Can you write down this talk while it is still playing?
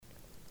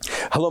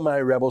Hello, my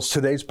rebels.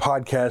 Today's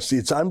podcast,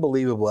 it's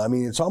unbelievable. I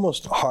mean, it's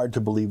almost hard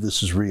to believe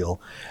this is real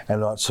and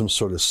not some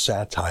sort of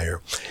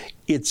satire.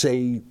 It's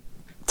a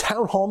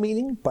town hall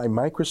meeting by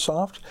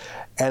Microsoft,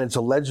 and it's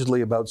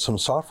allegedly about some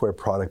software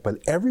product, but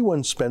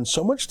everyone spends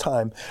so much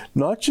time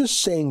not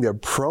just saying their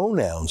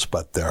pronouns,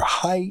 but their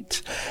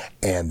height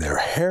and their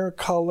hair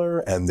color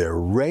and their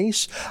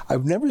race.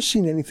 I've never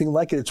seen anything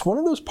like it. It's one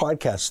of those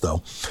podcasts,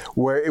 though,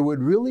 where it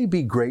would really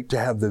be great to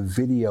have the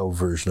video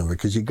version of it,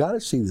 because you got to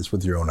see this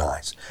with your own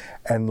eyes.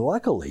 And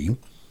luckily,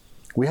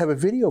 we have a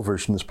video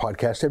version of this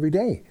podcast every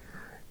day.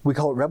 We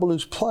call it Rebel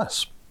News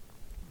Plus.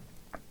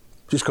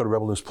 Just go to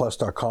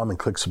rebelnewsplus.com and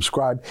click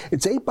subscribe.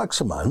 It's $8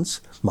 a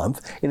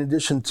month. In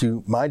addition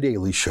to my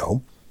daily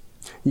show,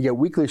 you get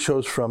weekly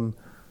shows from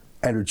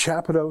Andrew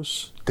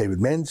Chapados,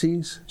 David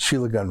Menzies,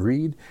 Sheila Gunn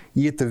Reid.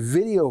 You get the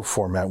video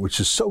format, which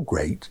is so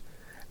great,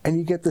 and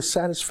you get the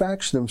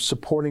satisfaction of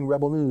supporting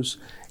Rebel News.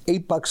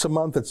 $8 a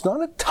month. It's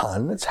not a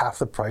ton. It's half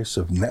the price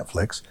of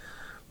Netflix.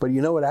 But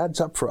you know, it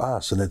adds up for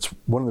us, and it's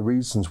one of the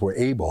reasons we're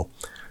able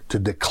to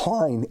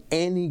decline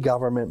any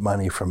government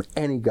money from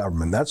any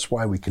government. That's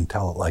why we can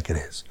tell it like it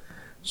is.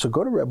 So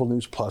go to Rebel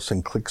News Plus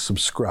and click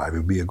subscribe. It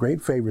would be a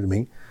great favor to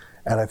me,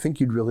 and I think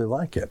you'd really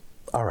like it.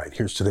 All right,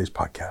 here's today's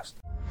podcast.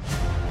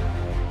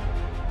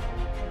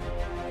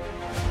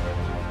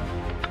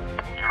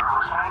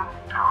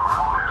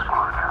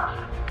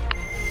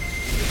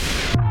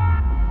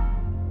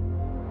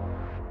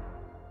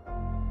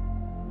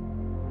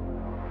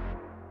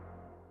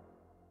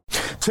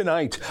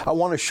 Tonight, I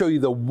want to show you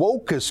the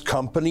wokest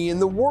company in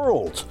the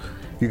world.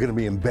 You're going to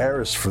be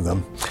embarrassed for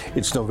them.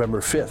 It's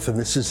November 5th, and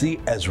this is the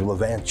Ezra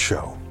Levant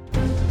Show.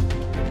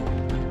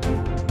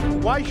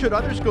 Why should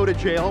others go to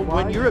jail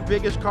when you're the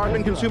biggest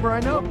carbon consumer I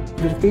know?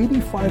 There's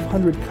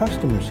 8,500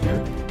 customers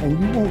here, and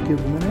you won't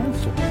give them an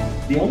answer.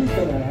 The only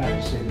thing I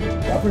have to say to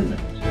the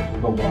government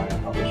about why I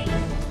publish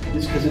it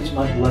is because it's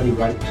my bloody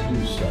right to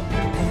do so.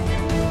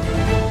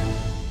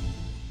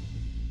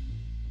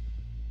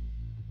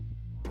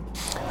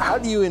 How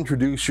do you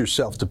introduce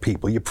yourself to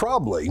people? You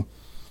probably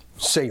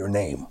say your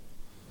name.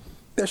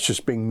 That's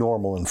just being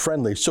normal and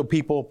friendly, so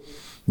people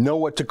know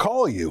what to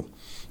call you.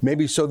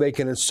 Maybe so they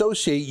can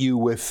associate you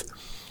with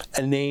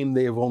a name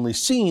they've only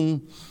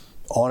seen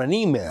on an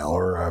email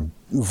or a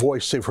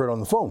voice they've heard on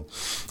the phone.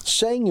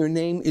 Saying your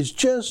name is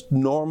just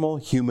normal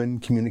human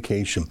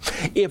communication.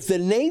 If the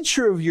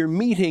nature of your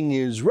meeting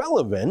is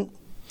relevant,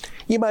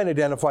 you might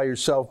identify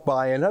yourself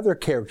by another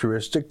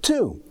characteristic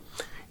too.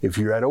 If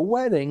you're at a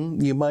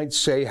wedding, you might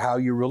say how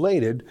you're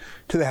related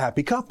to the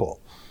happy couple.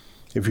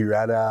 If you're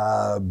at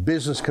a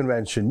business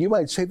convention, you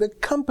might say the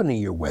company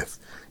you're with.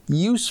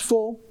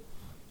 Useful,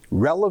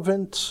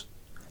 relevant,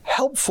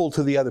 helpful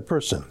to the other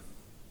person.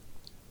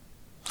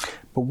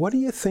 But what do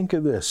you think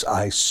of this?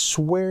 I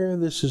swear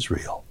this is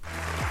real.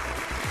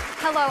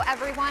 Hello,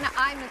 everyone.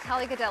 I'm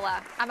Natalie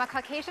Gadilla. I'm a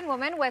Caucasian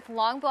woman with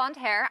long blonde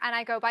hair, and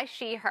I go by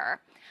she,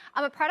 her.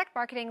 I'm a product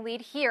marketing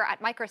lead here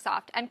at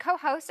Microsoft and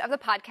co-host of the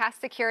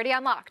podcast Security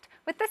Unlocked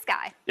with this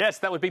guy. Yes,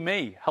 that would be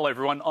me. Hello,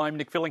 everyone. I'm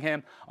Nick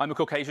Fillingham. I'm a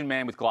Caucasian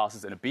man with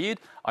glasses and a beard.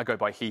 I go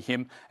by he,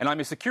 him, and I'm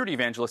a security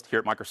evangelist here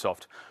at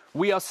Microsoft.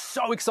 We are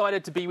so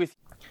excited to be with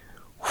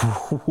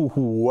you.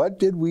 What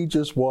did we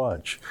just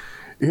watch?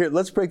 Here,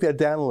 let's break that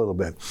down a little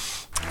bit.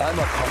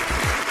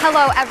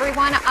 Hello,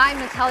 everyone. I'm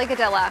Natalie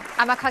Gadilla.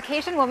 I'm a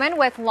Caucasian woman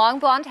with long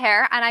blonde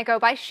hair, and I go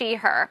by she,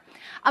 her.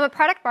 I'm a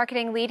product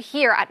marketing lead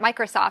here at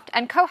Microsoft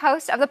and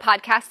co-host of the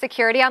podcast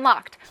Security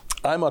Unlocked.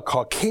 I'm a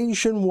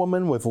Caucasian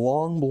woman with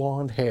long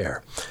blonde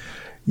hair.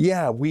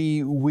 Yeah,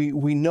 we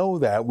know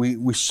that.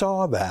 We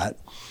saw that.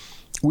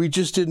 We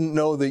just didn't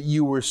know that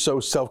you were so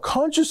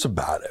self-conscious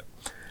about it,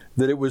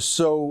 that it was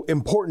so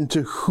important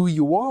to who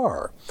you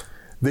are,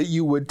 that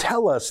you would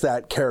tell us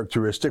that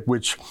characteristic,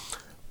 which,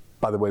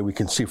 by the way, we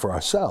can see for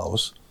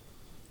ourselves,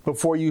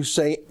 before you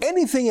say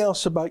anything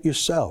else about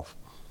yourself.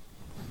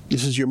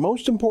 This is your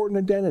most important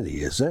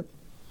identity, isn't it?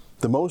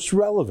 The most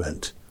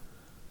relevant,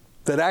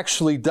 that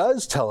actually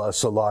does tell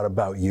us a lot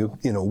about you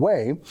in a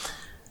way,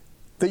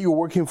 that you're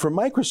working for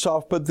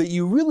Microsoft, but that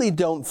you really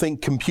don't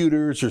think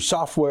computers or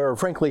software or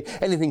frankly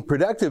anything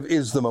productive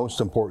is the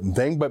most important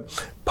thing,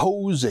 but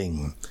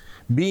posing,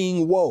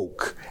 being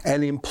woke,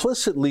 and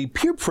implicitly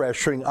peer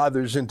pressuring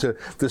others into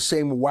the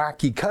same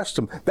wacky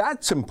custom,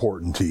 that's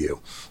important to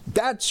you.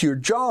 That's your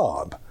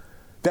job.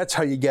 That's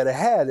how you get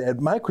ahead at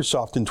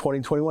Microsoft in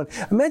 2021.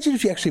 Imagine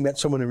if you actually met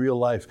someone in real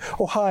life.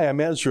 Oh, hi, I'm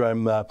Ezra.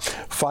 I'm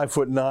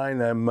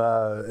 5'9". I'm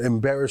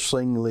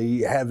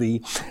embarrassingly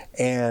heavy,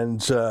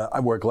 and I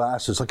wear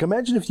glasses. Like,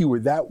 imagine if you were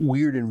that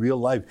weird in real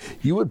life.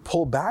 You would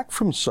pull back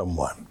from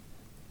someone.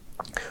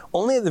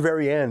 Only at the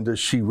very end does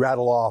she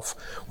rattle off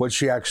what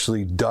she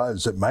actually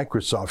does at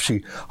Microsoft.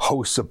 She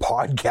hosts a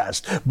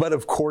podcast, but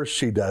of course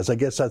she does. I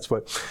guess that's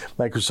what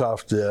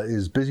Microsoft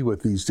is busy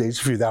with these days,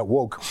 if you're that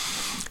woke.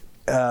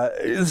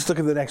 Let's look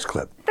at the next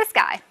clip. This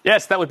guy.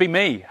 Yes, that would be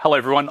me. Hello,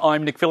 everyone.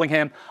 I'm Nick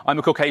Fillingham. I'm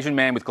a Caucasian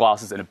man with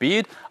glasses and a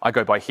beard. I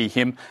go by he,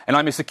 him, and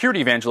I'm a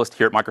security evangelist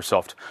here at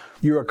Microsoft.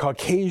 You're a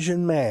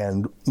Caucasian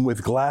man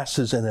with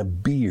glasses and a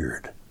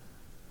beard.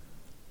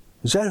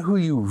 Is that who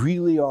you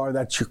really are?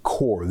 That's your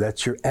core.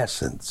 That's your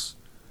essence.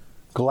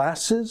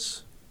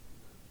 Glasses?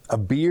 A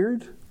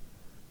beard?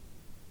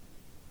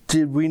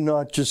 Did we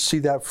not just see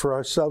that for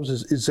ourselves?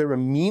 Is there a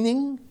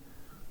meaning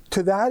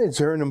to that? Is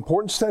there an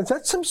importance to that? Is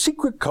that some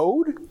secret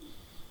code?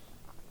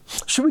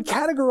 Should we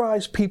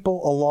categorize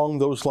people along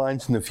those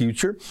lines in the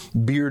future?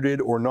 Bearded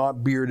or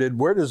not bearded?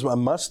 Where does a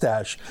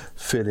mustache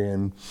fit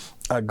in?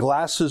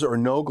 Glasses or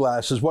no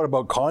glasses? What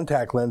about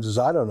contact lenses?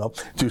 I don't know.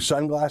 Do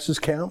sunglasses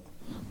count?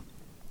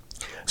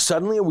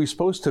 Suddenly, are we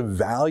supposed to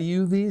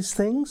value these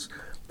things?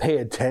 Pay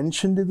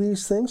attention to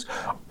these things?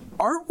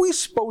 Aren't we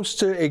supposed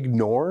to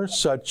ignore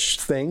such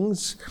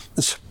things?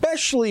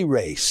 Especially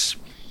race.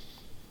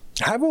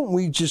 Haven't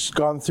we just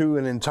gone through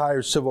an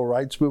entire civil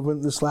rights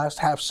movement this last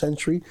half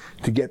century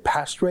to get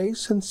past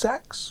race and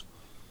sex?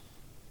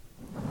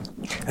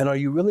 And are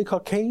you really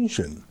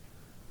Caucasian?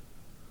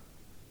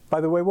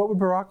 By the way, what would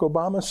Barack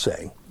Obama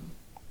say?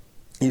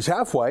 He's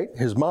half white,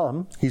 his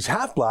mom. He's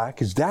half black,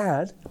 his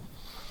dad.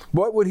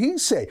 What would he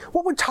say?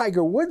 What would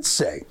Tiger Woods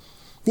say?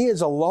 He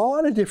has a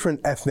lot of different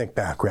ethnic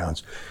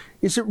backgrounds.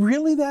 Is it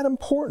really that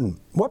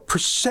important? What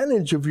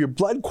percentage of your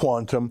blood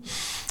quantum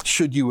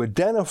should you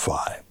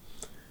identify?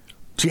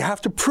 Do you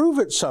have to prove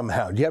it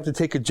somehow? Do you have to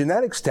take a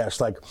genetics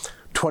test like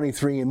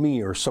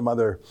 23andMe or some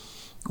other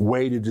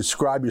way to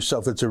describe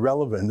yourself that's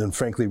irrelevant and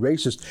frankly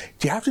racist?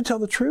 Do you have to tell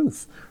the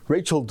truth?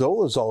 Rachel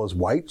Dolezal is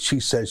white. She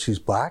says she's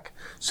black.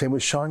 Same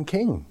with Shaun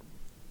King.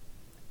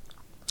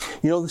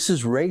 You know, this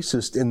is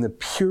racist in the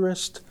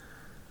purest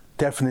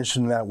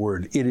definition of that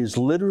word. It is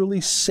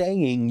literally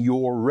saying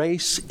your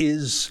race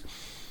is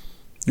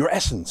your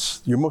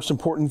essence, your most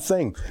important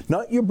thing.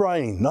 Not your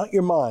brain, not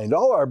your mind.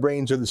 All our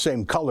brains are the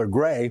same color,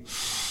 gray.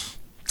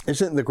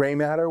 Isn't the gray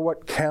matter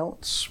what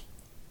counts?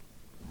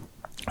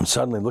 I'm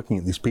suddenly looking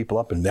at these people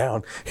up and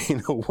down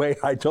in a way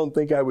I don't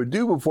think I would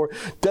do before.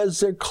 Does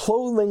their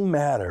clothing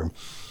matter?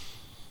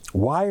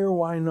 Why or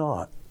why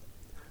not?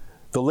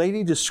 The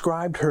lady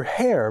described her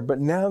hair,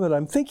 but now that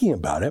I'm thinking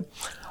about it,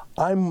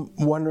 I'm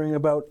wondering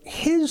about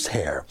his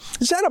hair.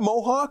 Is that a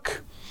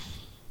mohawk?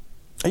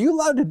 Are you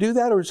allowed to do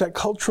that, or is that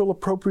cultural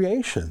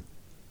appropriation?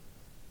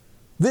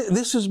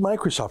 This is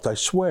Microsoft, I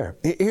swear.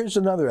 Here's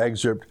another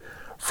excerpt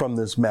from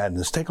this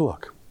madness. Take a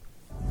look.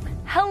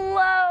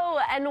 Hello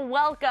and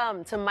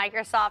welcome to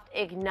Microsoft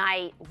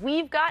Ignite.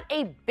 We've got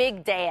a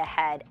big day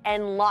ahead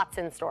and lots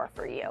in store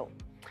for you.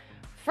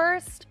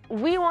 First,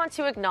 we want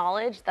to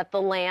acknowledge that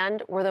the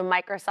land where the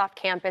Microsoft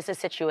campus is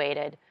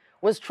situated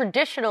was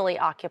traditionally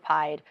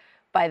occupied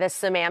by the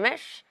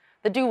Sammamish,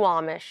 the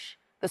Duwamish,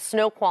 the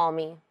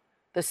Snoqualmie,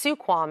 the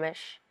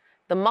Suquamish,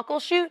 the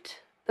Muckleshoot,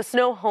 the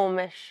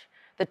Snohomish,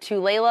 the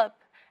Tulalip,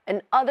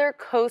 and other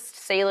Coast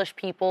Salish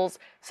peoples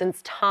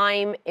since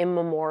time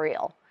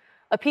immemorial.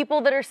 A people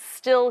that are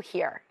still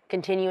here,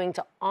 continuing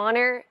to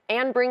honor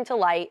and bring to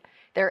light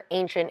their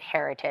ancient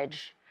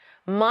heritage.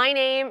 My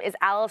name is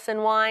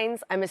Allison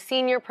Wines. I'm a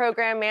senior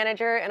program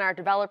manager in our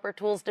developer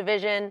tools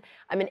division.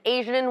 I'm an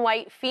Asian and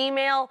white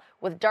female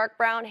with dark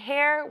brown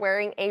hair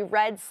wearing a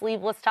red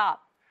sleeveless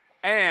top.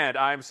 And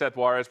I'm Seth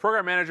Juarez,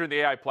 program manager in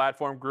the AI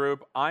platform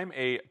group. I'm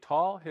a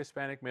tall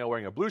Hispanic male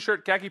wearing a blue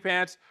shirt, khaki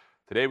pants.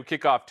 Today we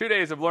kick off 2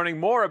 days of learning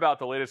more about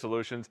the latest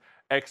solutions,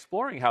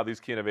 exploring how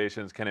these key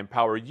innovations can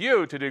empower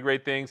you to do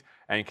great things,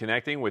 and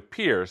connecting with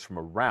peers from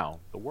around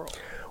the world.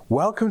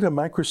 Welcome to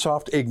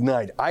Microsoft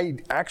Ignite. I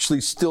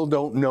actually still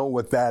don't know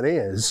what that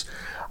is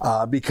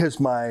because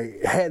my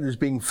head is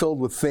being filled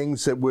with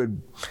things that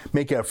would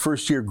make a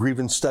first-year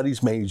grievance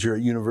studies major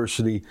at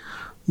university,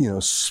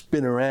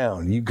 spin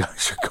around. You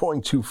guys are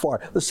going too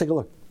far. Let's take a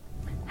look.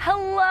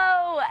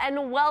 Hello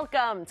and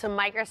welcome to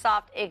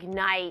Microsoft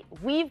Ignite.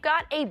 We've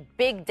got a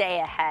big day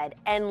ahead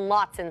and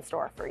lots in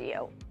store for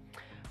you.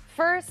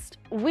 First,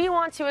 we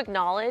want to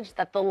acknowledge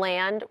that the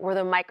land where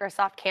the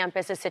Microsoft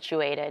campus is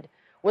situated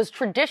was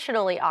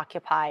traditionally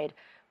occupied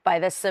by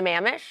the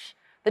Sammamish,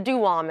 the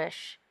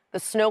Duwamish, the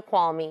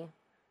Snoqualmie,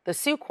 the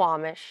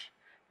Suquamish,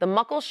 the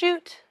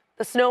Muckleshoot,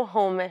 the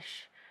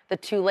Snohomish, the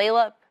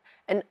Tulalip,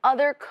 and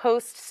other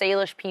Coast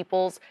Salish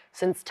peoples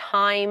since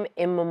time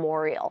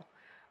immemorial.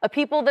 A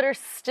people that are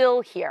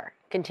still here,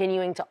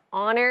 continuing to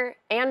honor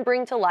and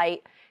bring to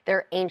light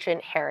their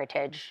ancient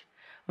heritage.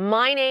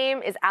 My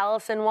name is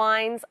Allison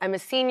Wines. I'm a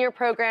senior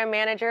program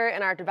manager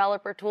in our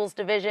developer tools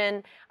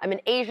division. I'm an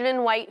Asian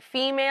and white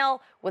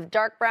female with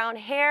dark brown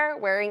hair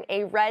wearing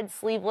a red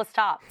sleeveless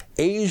top.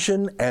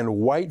 Asian and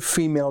white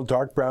female,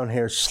 dark brown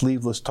hair,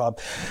 sleeveless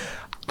top.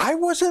 I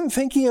wasn't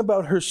thinking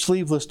about her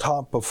sleeveless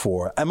top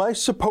before. Am I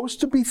supposed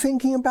to be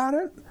thinking about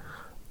it?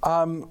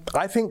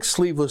 I think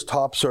sleeveless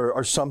tops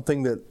are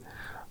something that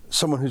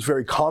someone who's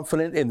very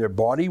confident in their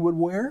body would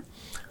wear.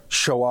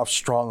 Show off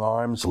strong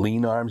arms,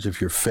 lean arms if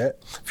you're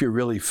fit, if you're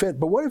really fit.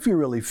 But what if you're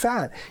really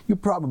fat? You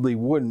probably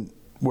wouldn't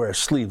wear a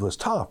sleeveless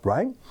top,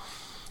 right?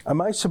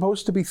 Am I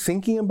supposed to be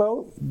thinking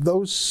about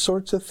those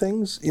sorts of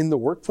things in the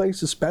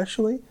workplace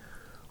especially?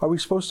 Are we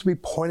supposed to be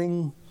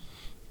pointing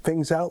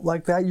things out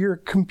like that? You're a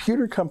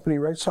computer company,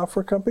 right?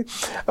 Software company.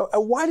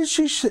 Why does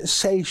she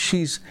say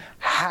she's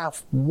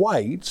half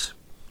white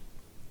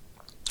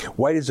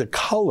White is a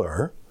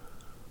color,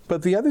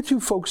 but the other two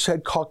folks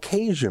said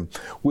Caucasian,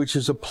 which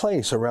is a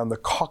place around the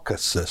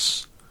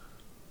Caucasus.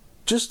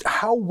 Just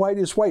how white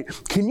is white?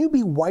 Can you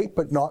be white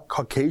but not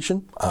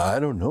Caucasian? I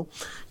don't know.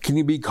 Can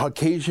you be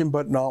Caucasian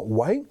but not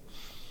white?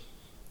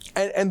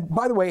 And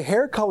by the way,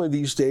 hair color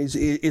these days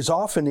is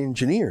often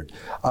engineered.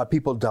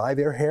 People dye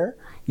their hair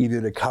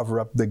either to cover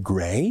up the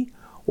gray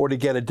or to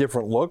get a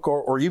different look,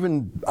 or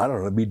even, I don't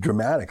know, to be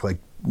dramatic, like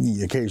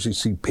you occasionally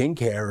see pink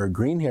hair or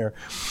green hair.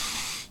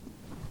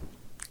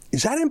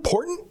 Is that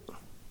important?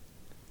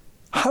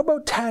 How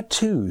about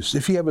tattoos?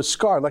 If you have a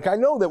scar, like I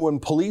know that when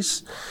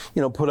police,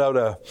 put out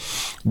a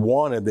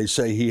wanted, they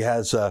say he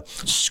has a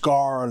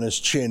scar on his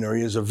chin or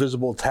he has a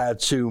visible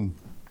tattoo.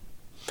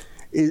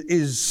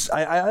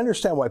 I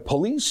understand why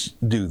police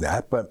do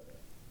that, but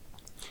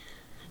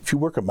if you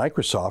work at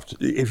Microsoft,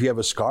 if you have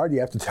a scar, do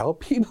you have to tell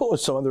people or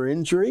some other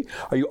injury?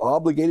 Are you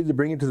obligated to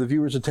bring it to the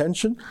viewer's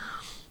attention?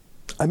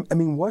 I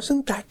mean,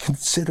 wasn't that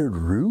considered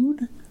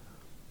rude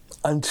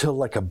until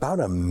like about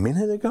a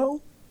minute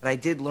ago? But I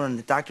did learn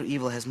that Dr.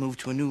 Evil has moved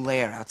to a new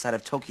lair outside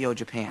of Tokyo,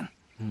 Japan.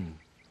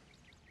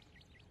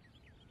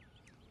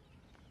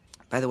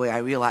 By the way, I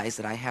realized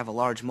that I have a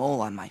large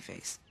mole on my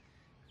face.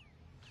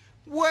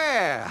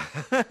 Where?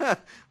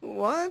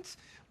 What?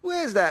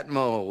 Where's that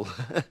mole?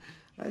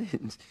 I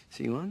didn't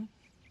see one.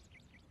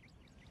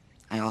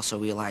 I also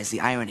realized the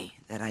irony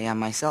that I am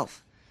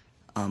myself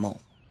a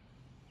mole.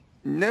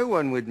 No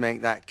one would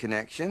make that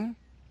connection.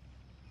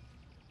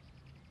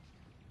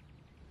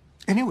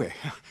 Anyway,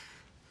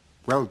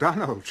 well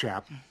done, old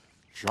chap.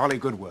 Jolly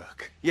good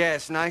work.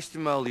 Yes, nice to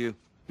mole you.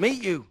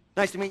 Meet you.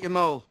 Nice to meet you,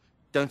 mole.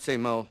 Don't say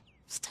mole.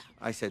 Stop.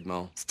 I said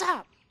mole.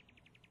 Stop.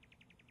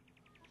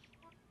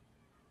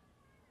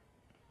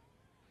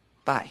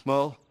 Bye.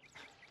 Mole.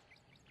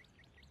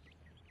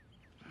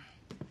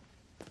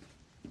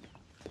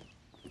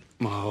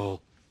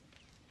 Mole.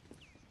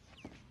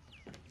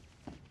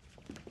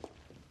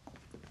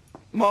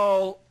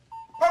 Mole.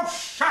 Oh,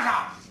 shut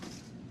up!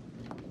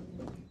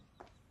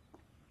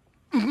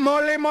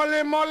 Mole,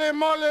 mole, mole,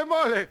 mole,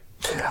 mole.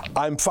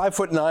 I'm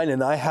 5'9"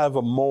 and I have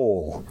a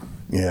mole.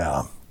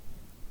 Yeah.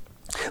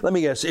 Let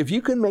me guess, if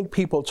you can make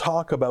people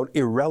talk about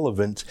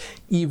irrelevant,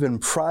 even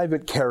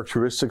private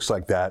characteristics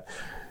like that,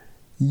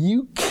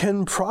 you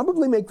can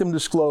probably make them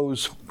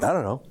disclose, I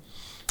don't know,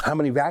 how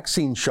many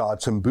vaccine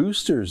shots and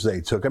boosters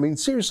they took. I mean,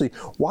 seriously,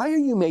 why are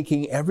you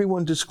making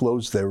everyone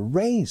disclose their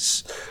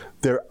race,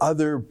 their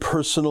other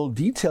personal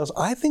details?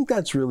 I think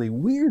that's really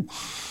weird.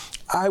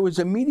 I was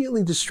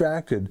immediately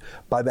distracted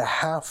by the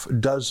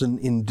half-dozen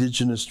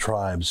indigenous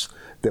tribes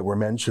that were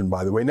mentioned,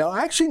 by the way. Now,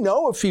 I actually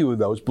know a few of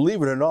those,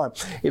 believe it or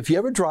not. If you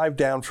ever drive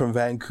down from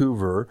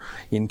Vancouver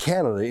in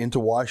Canada into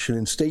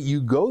Washington State, you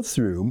go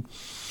through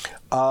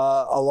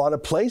a lot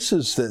of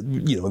places that,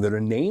 that are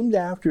named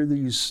after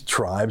these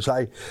tribes.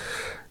 I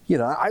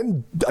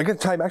gotta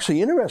tell you, I'm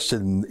actually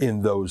interested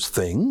in those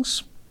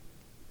things.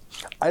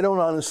 I don't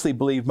honestly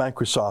believe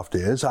Microsoft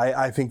is.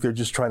 I think they're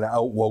just trying to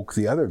outwoke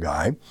the other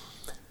guy.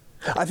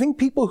 I think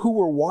people who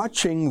were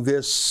watching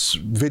this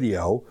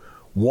video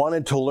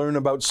wanted to learn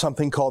about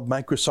something called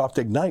Microsoft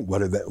Ignite,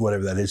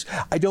 whatever that is.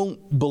 I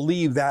don't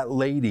believe that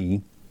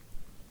lady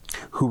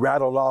who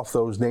rattled off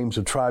those names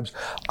of tribes,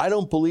 I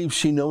don't believe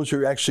she knows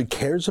or actually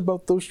cares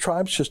about those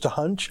tribes, just a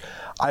hunch.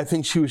 I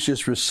think she was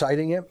just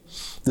reciting it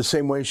the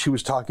same way she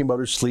was talking about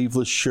her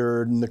sleeveless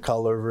shirt and the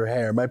color of her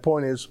hair. My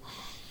point is,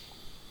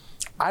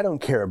 I don't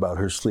care about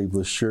her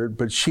sleeveless shirt,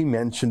 but she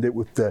mentioned it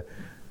with the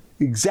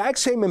exact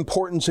same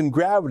importance and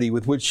gravity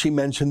with which she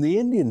mentioned the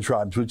Indian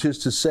tribes, which is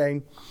to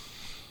say,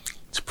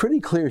 it's pretty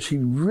clear she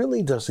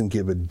really doesn't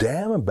give a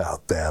damn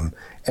about them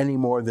any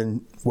more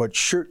than what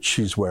shirt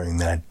she's wearing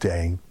that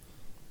day.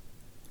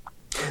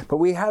 But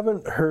we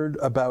haven't heard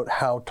about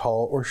how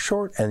tall or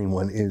short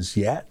anyone is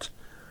yet.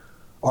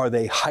 Are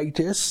they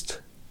heightist?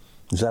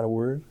 Is that a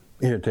word?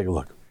 Here, take a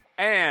look.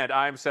 And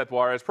I'm Seth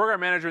Juarez, program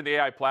manager in the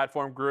AI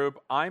Platform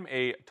Group. I'm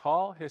a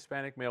tall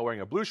Hispanic male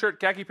wearing a blue shirt,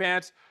 khaki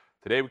pants.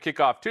 Today we kick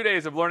off 2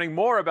 days of learning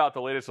more about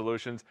the latest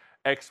solutions,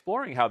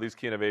 exploring how these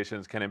key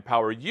innovations can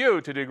empower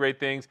you to do great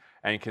things,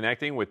 and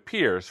connecting with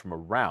peers from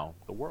around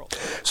the world.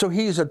 So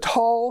he's a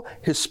tall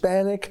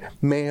Hispanic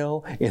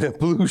male in a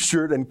blue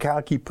shirt and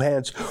khaki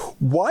pants.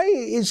 Why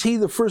is he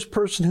the first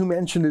person who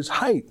mentioned his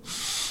height?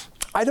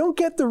 I don't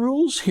get the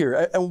rules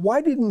here. And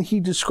why didn't he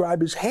describe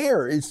his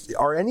hair?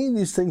 Are any of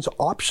these things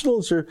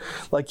optional? Is there,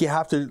 like, you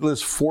have to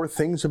list 4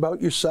 things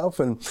about yourself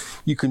and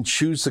you can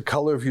choose the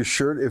color of your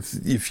shirt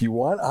if you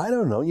want? I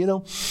don't know.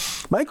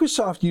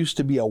 Microsoft used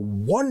to be a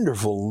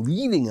wonderful,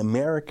 leading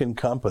American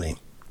company.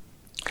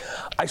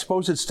 I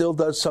suppose it still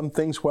does some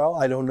things well.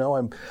 I don't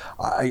know.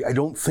 I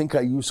don't think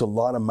I use a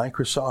lot of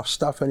Microsoft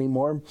stuff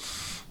anymore.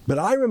 But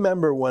I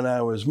remember when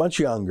I was much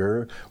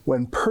younger,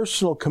 when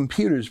personal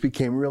computers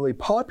became really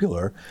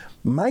popular,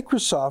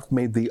 Microsoft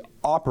made the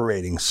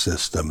operating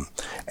system.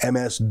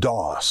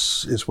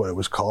 MS-DOS is what it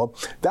was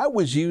called. That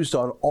was used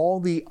on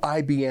all the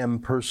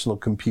IBM personal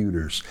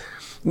computers.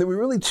 And there were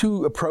really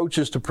 2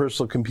 approaches to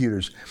personal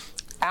computers,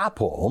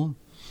 Apple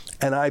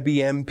and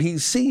IBM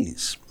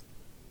PCs.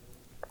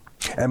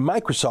 And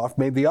Microsoft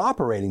made the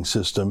operating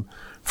system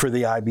for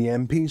the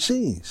IBM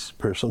PCs,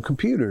 personal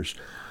computers.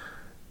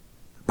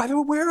 By the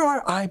way, where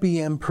are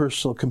IBM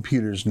personal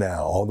computers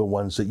now, all the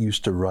ones that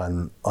used to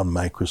run on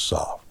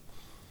Microsoft?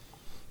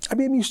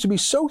 IBM used to be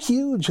so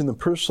huge in the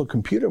personal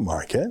computer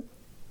market.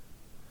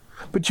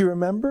 But you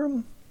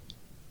remember?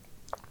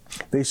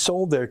 They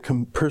sold their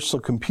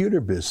personal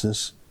computer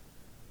business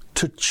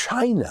to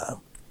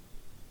China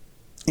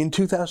in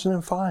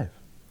 2005.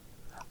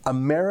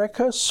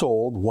 America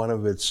sold one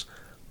of its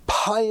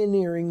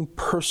pioneering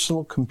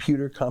personal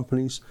computer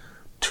companies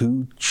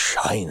to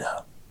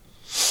China.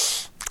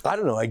 I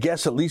don't know, I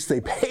guess at least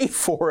they paid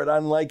for it,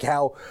 unlike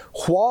how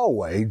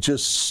Huawei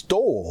just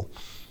stole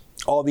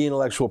all the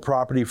intellectual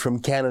property from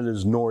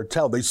Canada's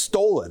Nortel. They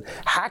stole it,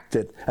 hacked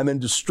it, and then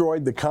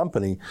destroyed the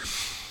company.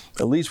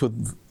 At least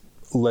with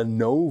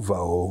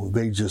Lenovo,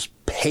 they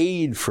just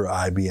paid for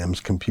IBM's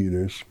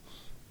computers.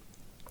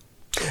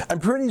 I'm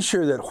pretty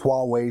sure that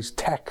Huawei's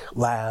tech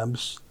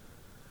labs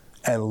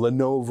and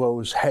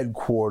Lenovo's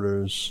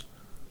headquarters,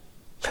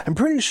 I'm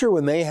pretty sure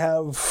when they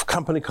have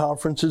company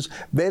conferences,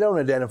 they don't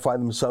identify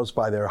themselves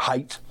by their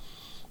height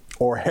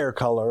or hair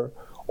color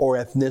or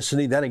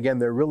ethnicity. Then again,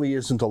 there really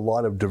isn't a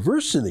lot of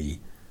diversity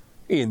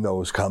in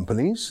those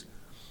companies.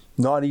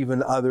 Not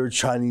even other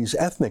Chinese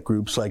ethnic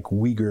groups like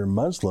Uyghur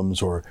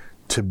Muslims or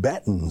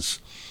Tibetans.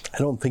 I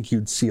don't think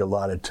you'd see a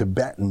lot of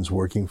Tibetans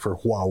working for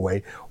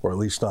Huawei, or at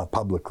least not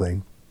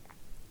publicly.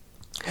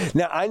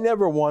 Now, I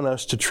never want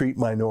us to treat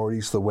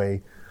minorities the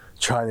way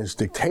China's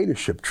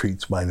dictatorship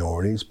treats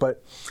minorities,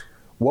 but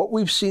what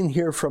we've seen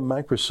here from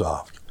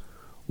Microsoft,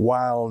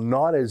 while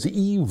not as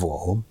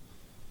evil,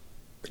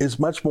 is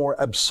much more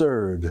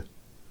absurd,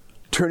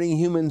 turning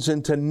humans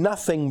into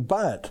nothing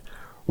but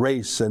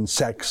race and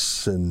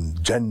sex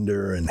and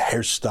gender and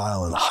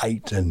hairstyle and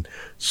height and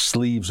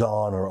sleeves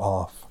on or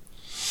off.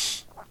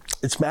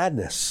 It's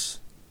madness.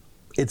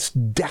 It's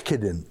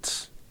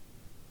decadent.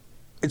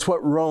 It's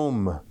what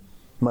Rome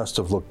must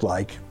have looked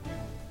like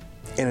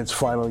in its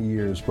final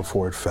years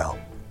before it fell.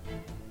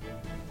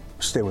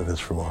 Stay with us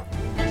for more.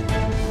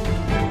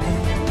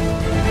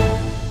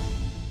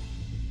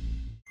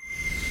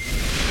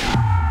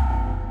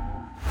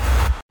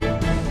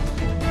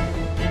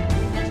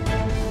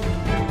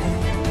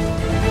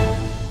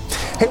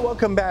 Hey,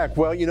 welcome back.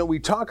 Well, you know, we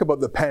talk about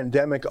the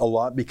pandemic a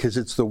lot because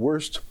it's the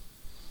worst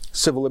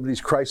civil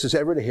liberties crisis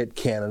ever to hit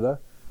Canada.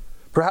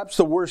 Perhaps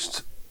the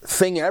worst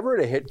thing ever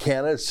to hit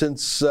Canada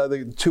since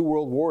the two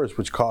world wars,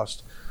 which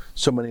cost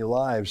so many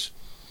lives.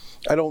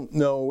 I don't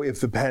know if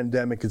the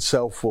pandemic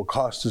itself will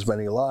cost as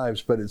many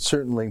lives, but it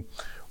certainly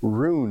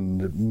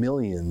ruined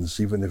millions,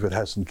 even if it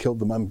hasn't killed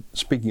them. I'm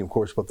speaking, of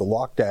course, about the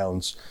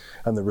lockdowns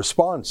and the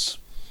response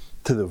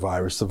to the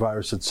virus. The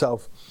virus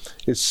itself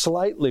is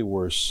slightly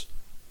worse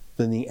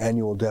than the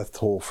annual death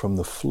toll from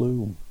the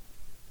flu.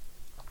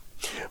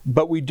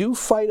 But we do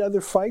fight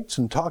other fights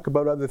and talk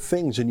about other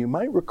things. And you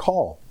might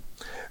recall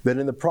that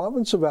in the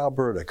province of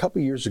Alberta, a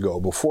couple years ago,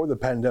 before the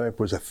pandemic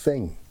was a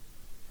thing,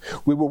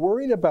 we were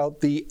worried about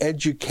the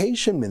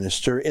education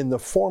minister in the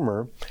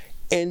former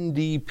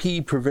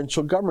NDP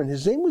provincial government.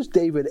 His name was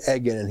David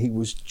Eggen, and he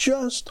was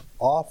just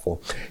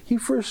awful. He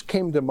first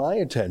came to my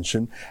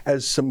attention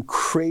as some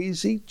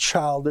crazy,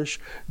 childish,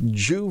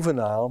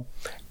 juvenile,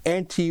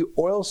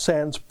 anti-oil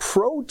sands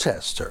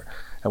protester.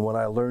 And when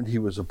I learned he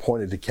was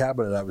appointed to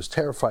cabinet, I was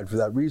terrified for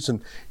that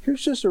reason.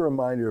 Here's just a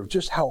reminder of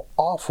just how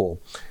awful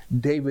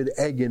David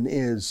Eggen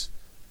is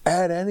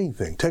at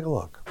anything. Take a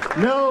look.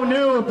 No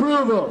new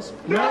approvals.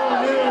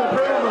 No new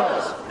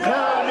approvals.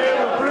 No new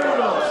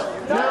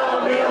approvals.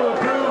 No new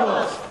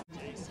approvals.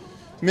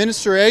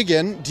 Minister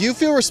Eggen, do you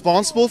feel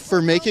responsible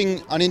for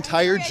making an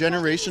entire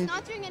generation?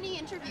 Not doing any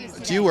interviews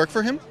today. Do you work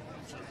for him?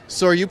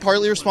 So are you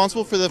partly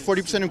responsible for the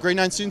 40% of grade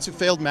 9 students who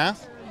failed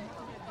math?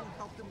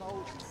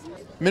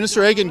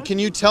 Minister Eggen, can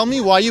you tell me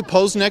why you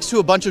posed next to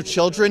a bunch of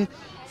children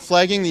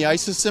flagging the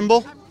ISIS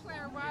symbol?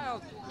 Claire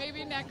Wild,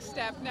 maybe next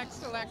step,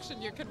 next election,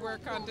 you could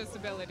work on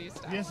disability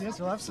stuff. Yes,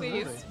 well,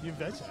 absolutely. Please. You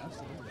betcha,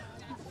 absolutely.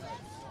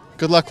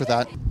 Good luck with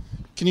that.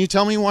 Can you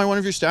tell me why one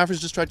of your staffers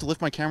just tried to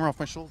lift my camera off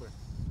my shoulder?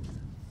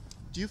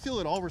 Do you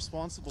feel at all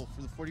responsible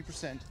for the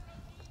 40%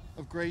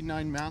 of grade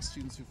 9 math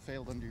students who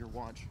failed under your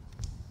watch?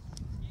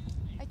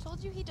 I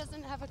told you he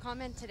doesn't have a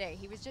comment today.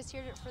 He was just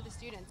here for the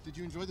students. Did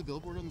you enjoy the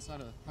billboard on the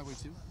side of Highway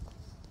 2?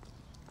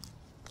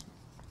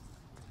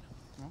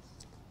 No?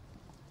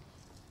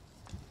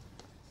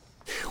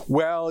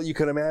 Well, you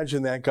can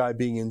imagine that guy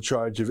being in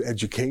charge of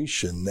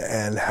education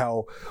and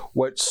how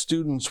what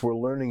students were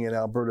learning in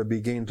Alberta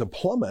began to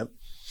plummet.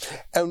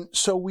 And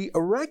so we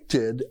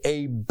erected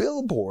a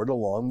billboard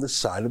along the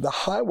side of the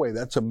highway.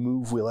 That's a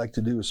move we like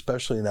to do,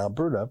 especially in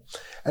Alberta.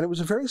 And it was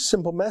a very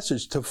simple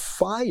message to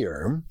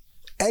fire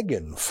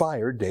Eggen,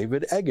 fire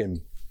David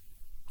Eggen.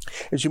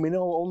 As you may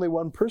know, only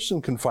one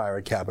person can fire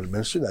a cabinet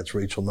minister. That's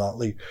Rachel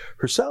Notley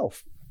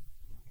herself.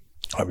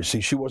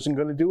 Obviously, she wasn't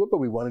going to do it, but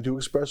we wanted to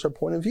express our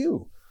point of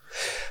view.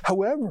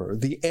 However,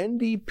 the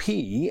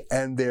NDP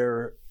and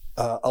their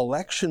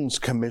elections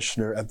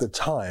commissioner at the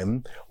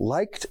time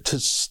liked to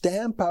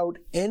stamp out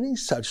any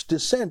such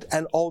dissent.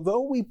 And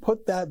although we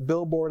put that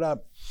billboard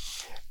up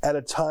at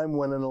a time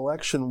when an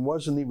election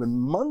wasn't even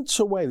months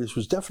away, this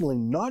was definitely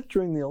not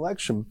during the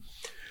election,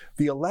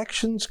 the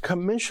elections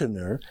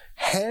commissioner,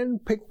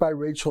 handpicked by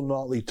Rachel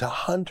Notley to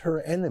hunt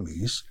her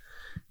enemies,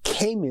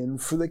 came in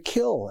for the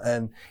kill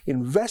and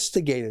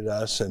investigated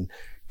us and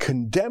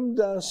condemned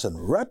us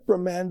and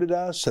reprimanded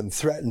us and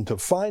threatened to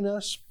fine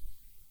us.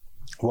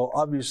 Well,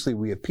 obviously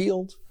we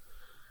appealed,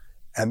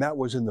 and that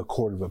was in the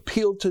Court of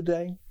Appeal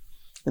today.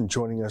 And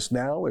joining us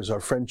now is our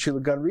friend Sheila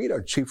Gunn-Reid,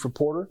 our chief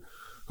reporter,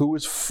 who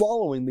was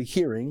following the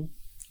hearing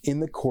in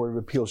the Court of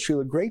Appeal.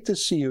 Sheila, great to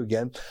see you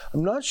again.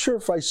 I'm not sure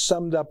if I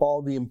summed up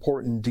all the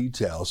important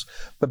details,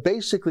 but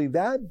basically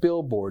that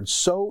billboard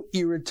so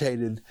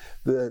irritated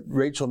the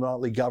Rachel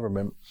Notley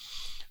government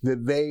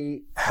that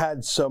they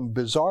had some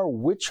bizarre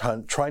witch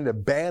hunt trying to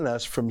ban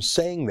us from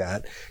saying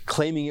that,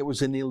 claiming it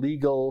was an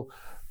illegal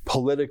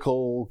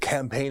political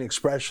campaign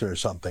expression or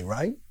something,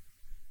 right?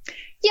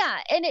 Yeah,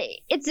 and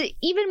it's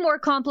even more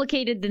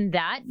complicated than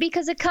that,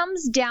 because it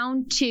comes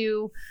down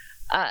to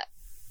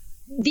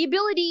the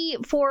ability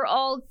for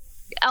all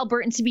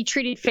Albertans to be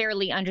treated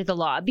fairly under the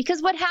law.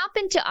 Because what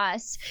happened to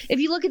us,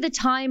 if you look at the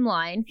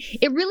timeline,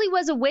 it really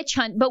was a witch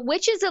hunt, but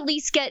witches at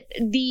least get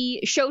the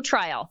show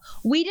trial.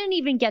 We didn't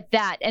even get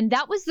that, and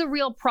that was the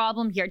real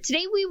problem here.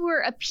 Today we were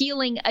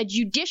appealing a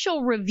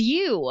judicial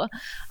review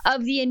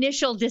of the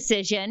initial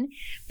decision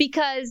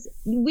because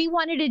we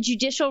wanted a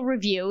judicial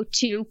review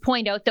to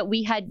point out that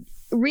we had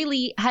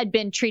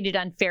been treated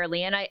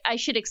unfairly. And I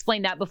should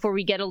explain that before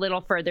we get a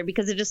little further,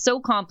 because it is so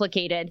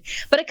complicated.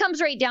 But it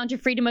comes right down to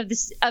freedom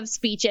of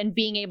speech and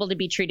being able to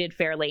be treated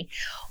fairly.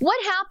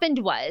 What happened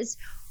was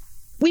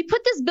we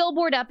put this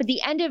billboard up at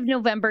the end of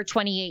November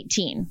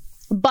 2018.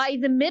 By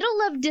the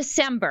middle of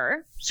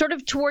December, sort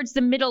of towards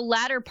the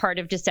latter part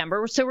of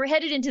December, so we're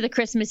headed into the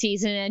Christmas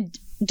season, and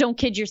don't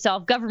kid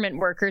yourself, government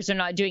workers are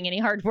not doing any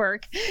hard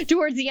work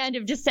towards the end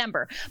of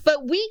December.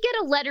 But we get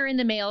a letter in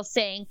the mail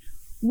saying,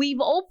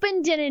 we've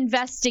opened an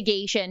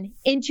investigation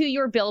into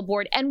your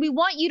billboard, and we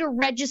want you to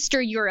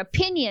register your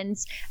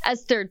opinions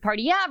as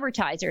third-party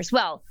advertisers.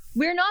 Well,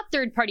 we're not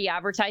third-party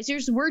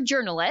advertisers. We're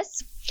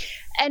journalists,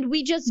 and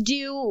we just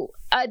do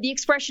the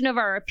expression of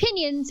our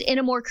opinions in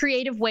a more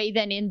creative way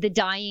than in the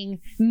dying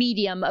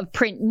medium of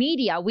print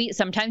media.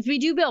 Sometimes we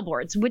do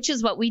billboards, which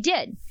is what we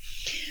did.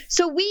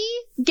 So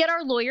we get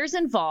our lawyers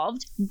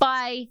involved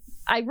by,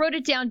 I wrote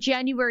it down,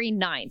 January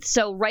 9th.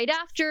 So right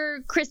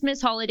after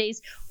Christmas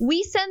holidays,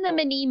 we send them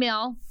an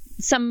email,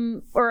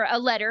 a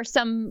letter,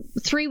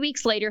 3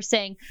 weeks later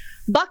saying,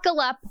 buckle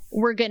up,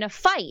 we're going to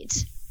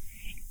fight.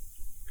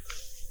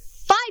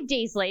 5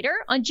 days later,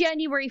 on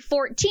January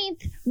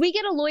 14th, we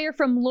get a lawyer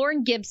from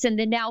Lorne Gibson,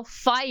 the now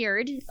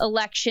fired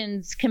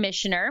elections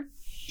commissioner,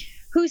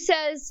 who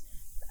says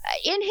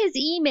in his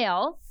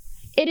email,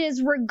 it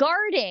is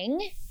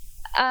regarding,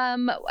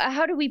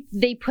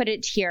 they put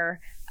it here,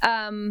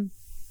 a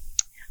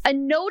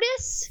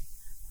notice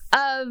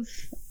of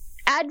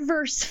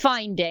adverse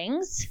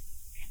findings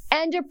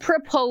and a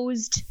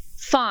proposed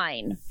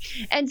fine.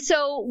 And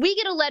so we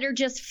get a letter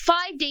just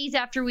 5 days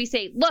after we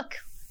say, look,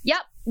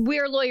 yep,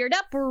 we're lawyered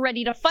up, we're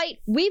ready to fight,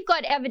 we've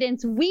got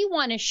evidence we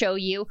want to show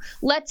you,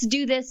 let's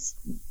do this.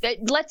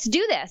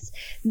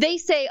 They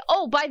say,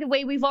 oh, by the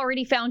way, we've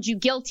already found you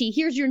guilty,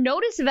 here's your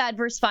notice of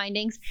adverse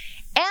findings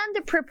and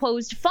the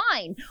proposed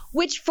fine,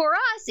 which for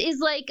us is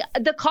like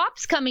the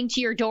cops coming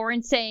to your door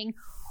and saying,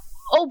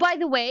 oh, by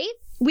the way,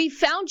 we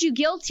found you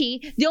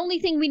guilty. The only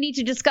thing we need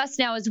to discuss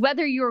now is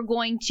whether you're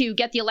going to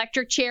get the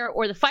electric chair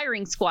or the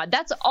firing squad.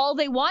 That's all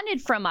they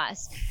wanted from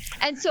us.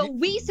 And so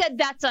we said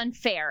that's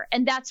unfair,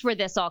 and that's where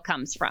this all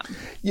comes from.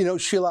 You know,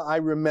 Sheila, I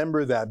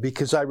remember that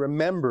because I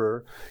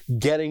remember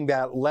getting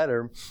that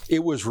letter.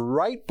 It was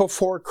right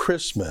before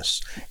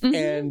Christmas,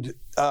 and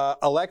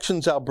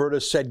Elections Alberta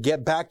said,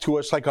 get back to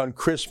us like on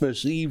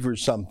Christmas Eve or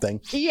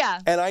something. Yeah.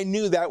 And I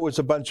knew that was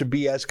a bunch of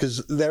BS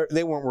because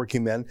they weren't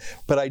working then.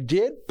 But I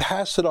did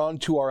pass it on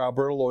to our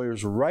Alberta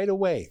lawyers right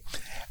away.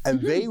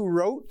 And they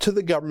wrote to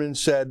the government and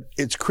said,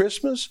 it's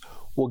Christmas.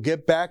 We'll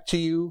get back to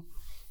you,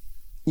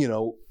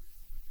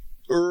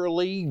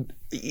 early.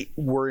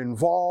 We're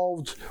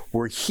involved.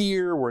 We're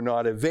here. We're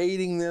not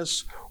evading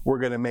this. We're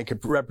going to make a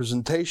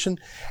representation.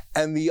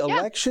 And the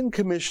election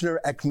commissioner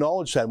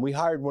acknowledged that. And we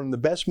hired one of the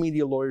best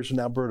media lawyers in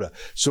Alberta.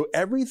 So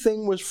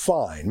everything was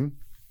fine.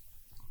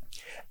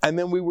 And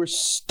then we were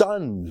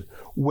stunned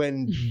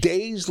when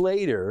days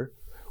later,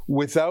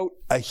 without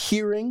a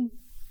hearing,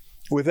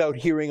 without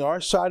hearing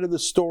our side of the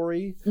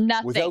story,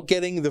 without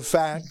getting the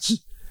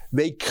facts,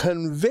 they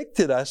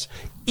convicted us,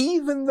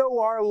 even though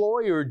our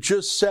lawyer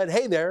just said,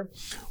 hey there,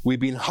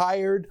 we've been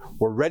hired,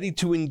 we're ready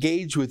to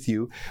engage with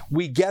you.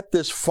 We get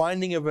this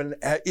finding of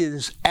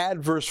is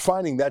adverse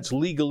finding. That's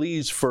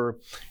legalese for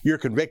you're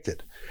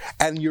convicted.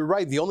 And you're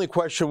right, the only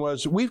question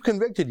was, we've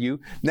convicted you,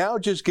 now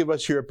just give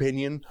us your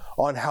opinion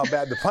on how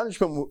bad the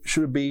punishment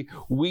should be.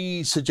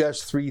 We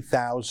suggest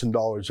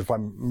 $3,000, if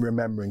I'm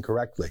remembering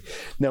correctly.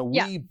 Now,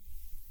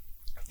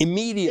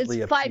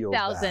 Immediately it's appealed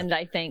 5,000, that.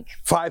 I think.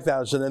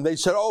 5,000. And they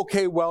said,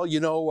 okay, well,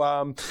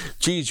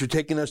 geez, you're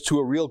taking us to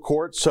a real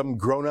court. Some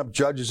grown-up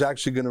judge is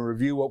actually going to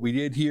review what we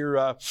did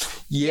here.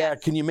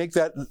 Can you make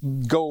that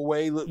go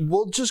away?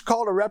 We'll just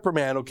call it a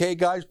reprimand, okay,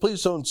 guys?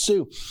 Please don't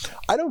sue.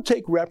 I don't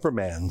take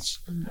reprimands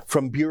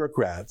from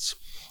bureaucrats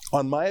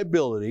on my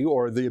ability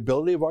or the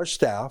ability of our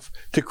staff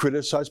to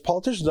criticize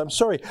politicians. I'm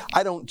sorry,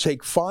 I don't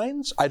take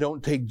fines, I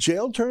don't take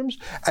jail terms,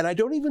 and I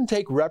don't even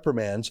take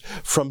reprimands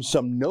from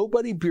some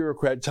nobody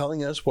bureaucrat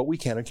telling us what we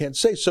can or can't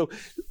say. So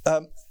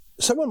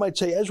someone might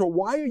say, Ezra,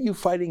 why are you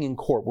fighting in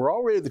court? We're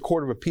already at the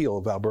Court of Appeal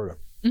of Alberta.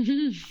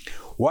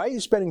 Why are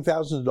you spending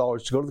thousands of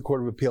dollars to go to the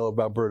Court of Appeal of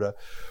Alberta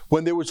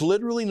when there was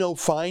literally no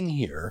fine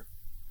here?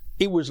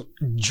 It was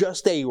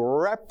just a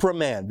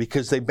reprimand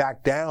because they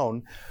backed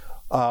down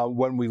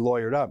when we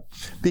lawyered up.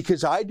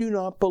 Because I do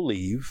not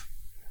believe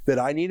that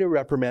I need a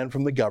reprimand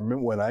from the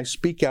government when I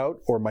speak out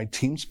or my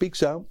team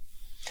speaks out.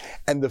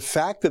 And the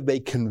fact that they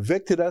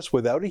convicted us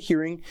without a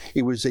hearing,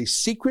 it was a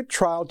secret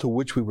trial to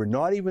which we were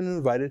not even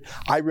invited.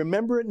 I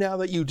remember it now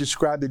that you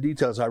described the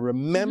details. I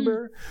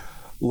remember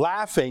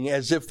laughing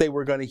as if they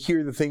were going to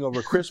hear the thing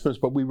over Christmas,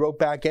 but we wrote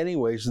back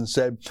anyways and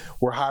said,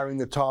 we're hiring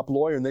the top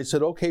lawyer. And they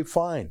said, okay,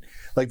 fine.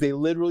 Like they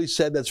literally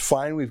said, that's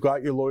fine. We've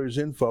got your lawyer's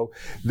info.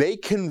 They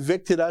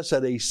convicted us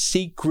at a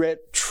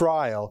secret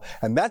trial.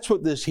 And that's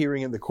what this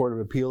hearing at the Court of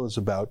Appeal is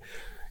about.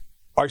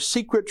 Are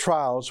secret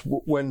trials,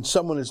 when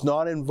someone is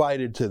not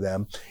invited to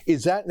them,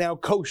 is that now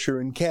kosher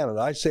in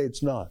Canada? I say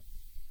it's not.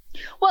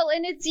 Well,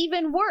 and it's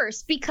even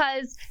worse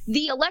because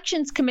the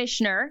elections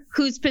commissioner,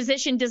 whose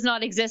position does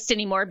not exist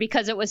anymore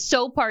because it was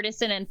so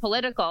partisan and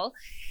political,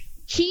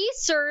 he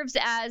serves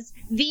as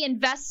the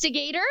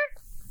investigator,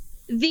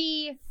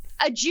 the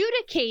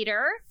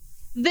adjudicator,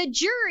 the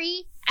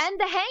jury, and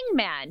the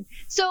hangman.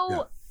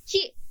 So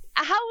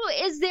how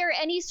is there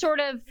any sort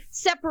of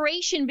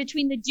separation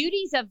between the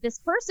duties of this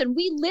person?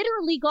 We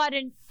literally got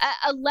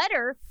a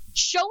letter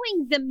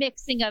showing the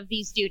mixing of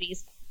these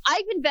duties.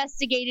 I've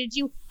investigated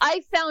you.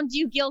 I found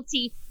you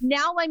guilty.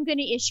 Now I'm going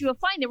to issue a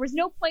fine. There was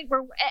no point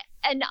where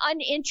an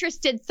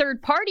uninterested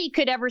third party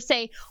could ever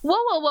say,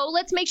 whoa,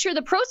 let's make sure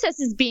the process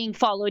is being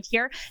followed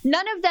here.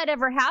 None of that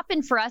ever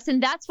happened for us.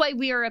 And that's why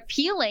we are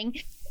appealing,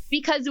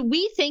 because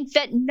we think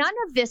that none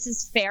of this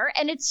is fair.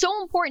 And it's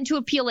so important to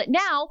appeal it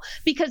now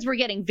because we're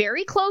getting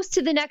very close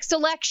to the next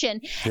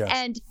election. Yeah.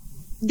 And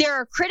there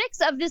are critics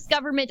of this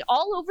government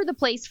all over the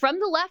place, from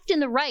the left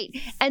and the right.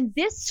 And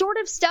this sort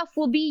of stuff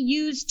will be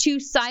used to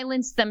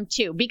silence them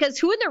too, because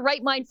who in their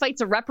right mind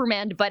fights a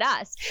reprimand but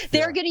us?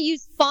 They're going to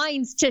use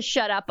fines to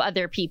shut up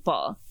other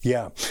people.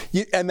 Yeah.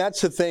 And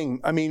that's the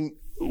thing. I mean,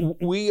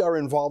 we are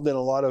involved in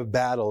a lot of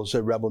battles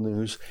at Rebel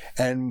News,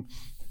 and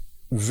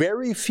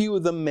very few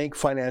of them make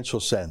financial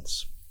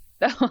sense.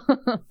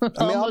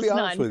 I'll be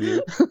honest with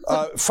you.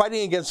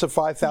 Fighting against a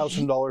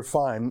 $5,000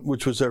 fine,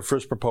 which was their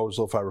first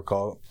proposal, if I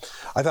recall.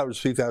 I thought it was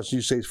 $3,000.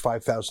 You say it's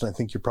 $5,000. I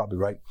think you're probably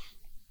right.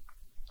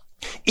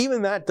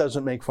 Even that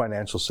doesn't make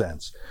financial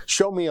sense.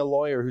 Show me a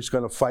lawyer who's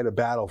going to fight a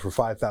battle for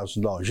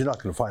 $5,000. You're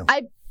not going to find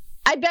one.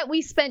 I bet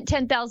we spent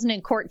 $10,000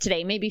 in court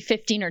today, maybe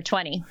 15 or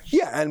 20.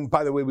 Yeah, and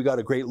by the way, we got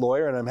a great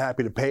lawyer, and I'm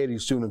happy to pay it.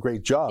 He's doing a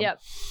great job. Yep.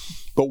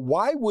 But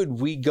why would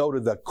we go to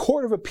the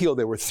Court of Appeal?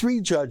 There were 3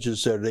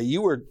 judges there today.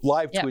 You were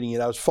live tweeting it.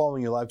 I was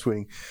following your live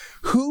tweeting.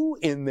 Who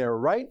in their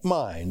right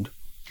mind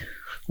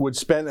would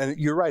spend, and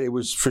you're right, it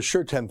was for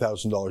sure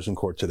 $10,000 in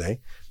court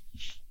today,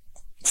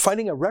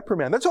 fighting a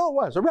reprimand? That's all it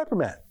was, a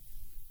reprimand.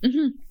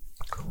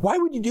 Mm-hmm. Why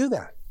would you do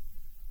that?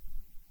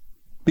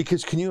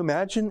 Because can you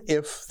imagine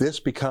if this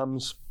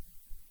becomes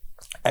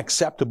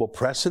acceptable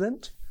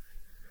precedent,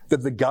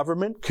 that the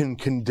government can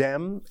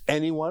condemn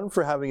anyone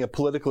for having a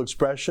political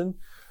expression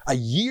a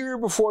year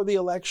before the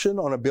election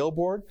on a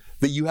billboard,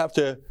 that you have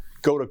to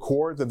go to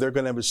court, that they're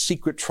going to have a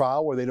secret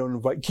trial where they don't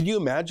invite? Can you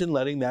imagine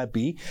letting that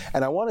be?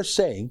 And I want to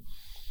say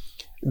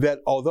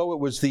that although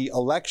it was the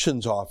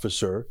elections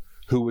officer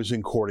who was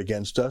in court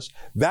against us,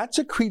 that's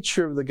a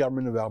creature of the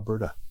government of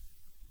Alberta.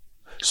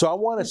 So I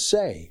want to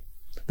say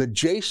that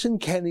Jason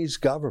Kenney's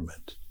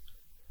government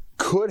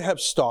could have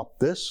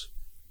stopped this,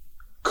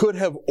 could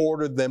have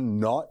ordered them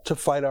not to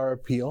fight our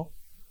appeal,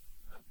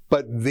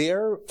 but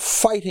their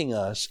fighting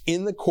us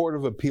in the Court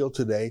of Appeal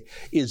today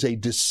is a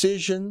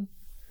decision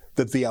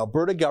that the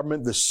Alberta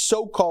government, the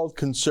so-called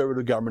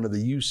conservative government of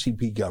the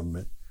UCP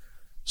government,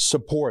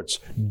 supports.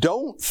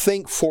 Don't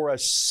think for a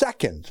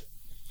second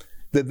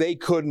that they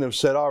couldn't have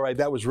said, all right,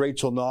 that was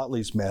Rachel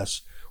Notley's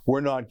mess.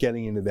 We're not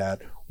getting into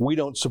that. We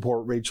don't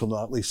support Rachel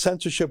Notley's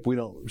censorship. We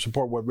don't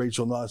support what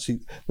Rachel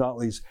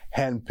Notley's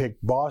handpicked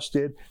boss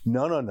did.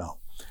 No.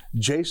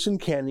 Jason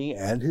Kenney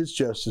and his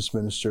justice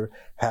minister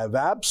have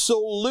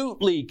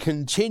absolutely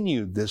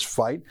continued this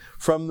fight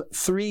from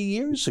 3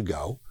 years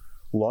ago,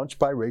 launched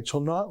by Rachel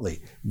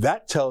Notley.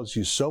 That tells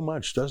you so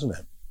much, doesn't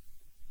it?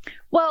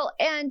 Well,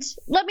 and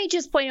let me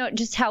just point out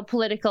just how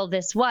political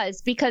this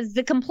was, because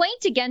the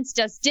complaint against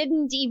us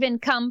didn't even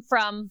come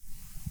from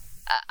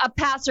a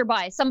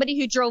passerby, somebody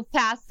who drove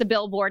past the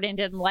billboard and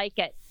didn't like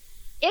it.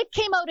 It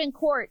came out in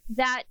court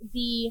that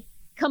the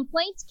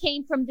complaints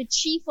came from the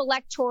chief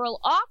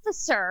electoral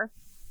officer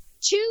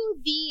to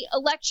the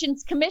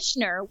elections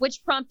commissioner,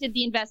 which prompted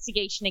the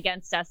investigation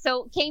against us.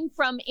 So it came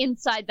from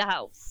inside the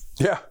House.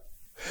 Yeah.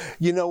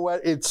 You know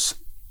what?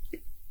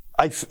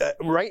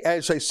 Right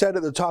as I said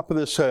at the top of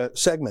this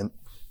segment,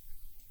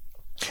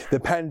 the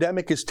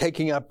pandemic is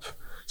taking up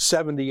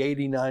 70,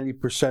 80,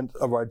 90%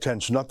 of our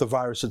attention, not the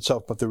virus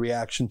itself, but the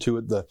reaction to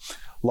it, the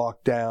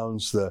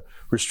lockdowns, the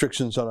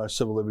restrictions on our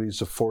civil liberties,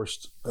 the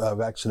forced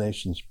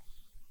vaccinations.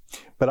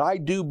 But I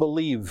do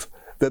believe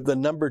that the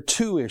number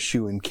 2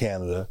 issue in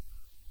Canada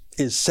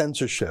is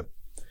censorship.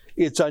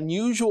 It's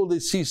unusual to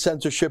see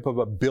censorship of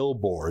a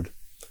billboard,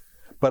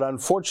 but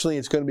unfortunately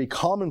it's going to be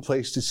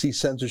commonplace to see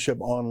censorship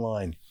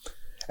online.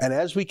 And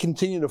as we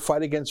continue to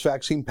fight against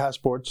vaccine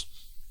passports,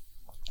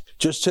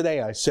 just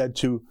today I said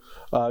to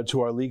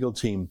our legal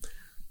team,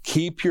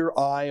 keep your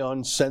eye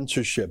on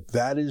censorship.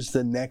 That is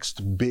the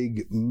next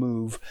big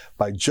move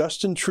by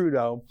Justin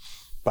Trudeau,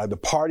 by the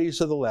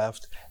parties of the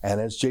left, and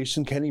as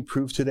Jason Kenney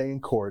proved today in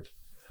court,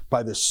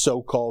 by the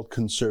so-called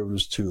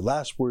conservatives too.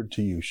 Last word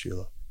to you,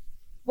 Sheila.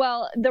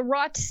 Well, the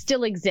rot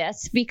still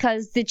exists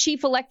because the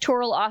chief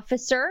electoral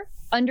officer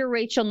under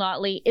Rachel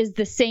Notley is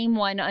the same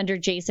one under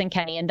Jason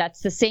Kenney, and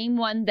that's the same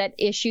one that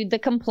issued the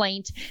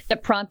complaint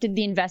that prompted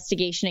the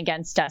investigation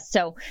against us.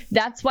 So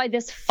that's why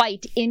this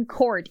fight in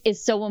court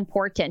is so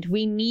important.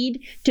 We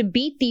need to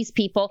beat these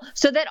people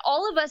so that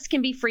all of us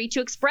can be free to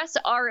express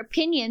our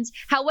opinions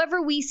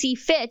however we see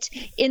fit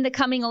in the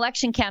coming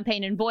election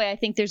campaign. And boy, I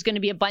think there's going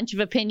to be a bunch of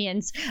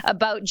opinions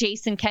about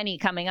Jason Kenney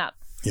coming up.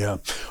 Yeah.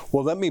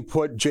 Well, let me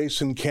put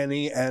Jason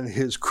Kenney and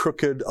his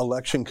crooked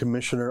election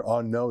commissioner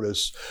on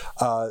notice.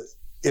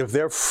 If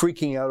they're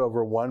freaking out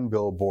over one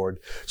billboard,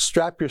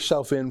 strap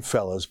yourself in,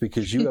 fellas,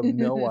 because you have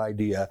no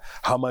idea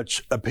how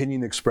much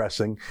opinion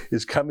expressing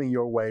is coming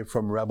your way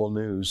from Rebel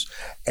News.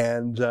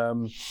 And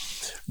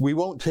we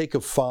won't take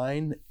a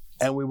fine,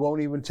 and we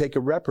won't even take a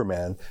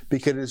reprimand,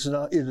 because it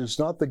is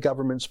not the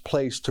government's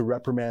place to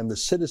reprimand the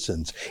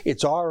citizens.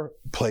 It's our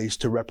place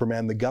to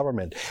reprimand the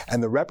government.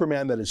 And the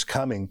reprimand that is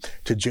coming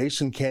to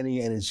Jason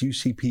Kenney and his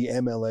UCP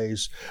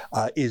MLAs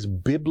is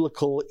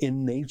biblical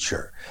in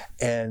nature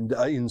and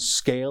in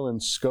scale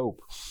and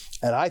scope.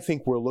 And I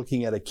think we're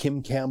looking at a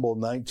Kim Campbell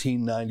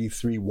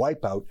 1993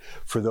 wipeout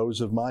for those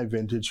of my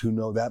vintage who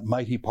know that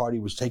mighty party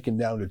was taken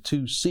down to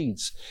 2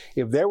 seats.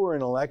 If there were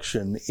an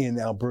election in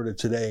Alberta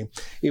today,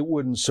 it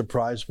wouldn't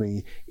surprise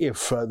me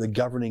if the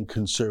governing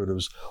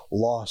Conservatives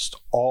lost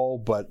all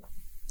but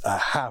a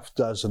half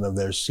dozen of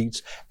their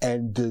seats,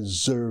 and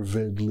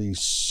deservedly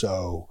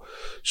so.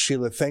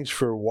 Sheila, thanks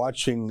for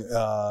watching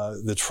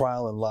the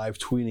trial and live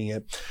tweeting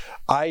it.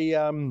 I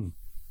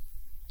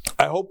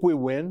hope we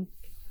win,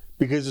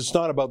 because it's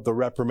not about the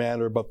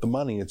reprimand or about the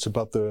money. It's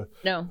about the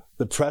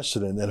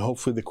precedent, and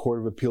hopefully the Court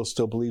of Appeal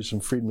still believes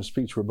in freedom of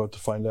speech. We're about to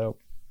find out.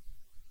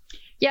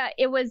 Yeah,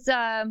 it was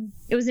an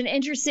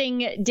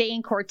interesting day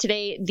in court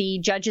today. The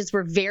judges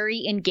were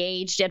very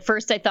engaged. At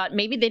first, I thought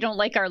maybe they don't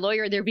like our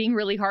lawyer. They're being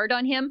really hard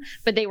on him,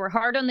 but they were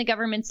hard on the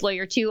government's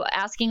lawyer too,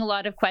 asking a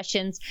lot of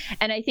questions.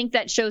 And I think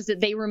that shows that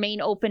they remain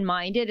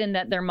open-minded and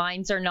that their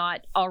minds are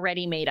not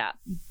already made up.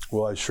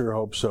 Well, I sure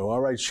hope so.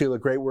 All right, Sheila,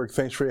 great work.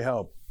 Thanks for your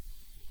help.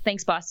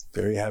 Thanks, boss.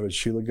 There you have it,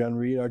 Sheila Gunn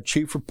Reid, our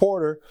chief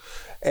reporter.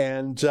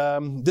 And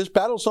this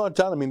battle's not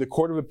done. I mean, the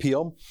Court of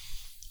Appeal,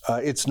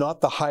 it's not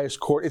the highest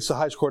court. It's the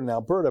highest court in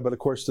Alberta, but of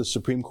course the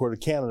Supreme Court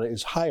of Canada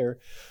is higher.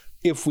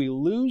 If we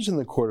lose in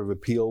the Court of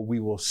Appeal, we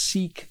will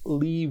seek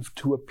leave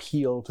to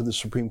appeal to the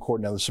Supreme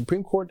Court. Now, the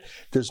Supreme Court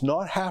does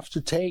not have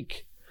to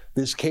take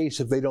this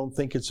case if they don't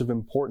think it's of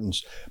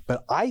importance.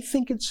 But I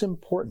think it's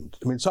important.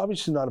 I mean, it's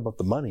obviously not about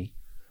the money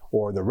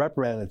or the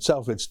reprimand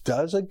itself. It's,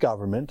 does a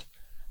government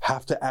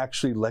have to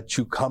actually let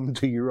you come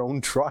to your own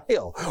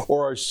trial,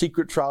 or are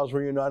secret trials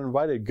where you're not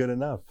invited good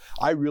enough?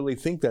 I really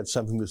think that's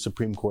something the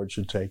Supreme Court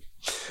should take.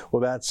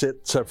 Well, that's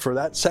it for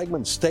that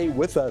segment. Stay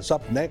with us.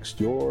 Up next,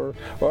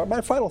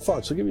 my final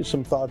thoughts. I'll give you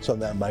some thoughts on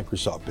that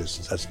Microsoft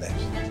business. That's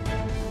next.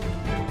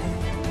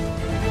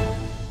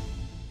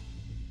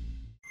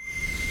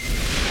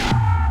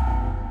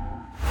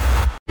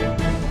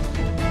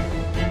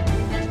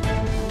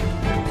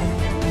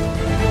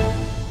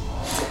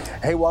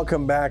 Hey,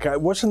 welcome back.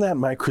 Wasn't that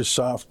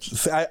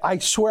Microsoft? I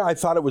swear I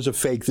thought it was a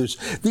fake.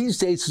 These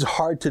days it's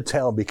hard to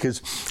tell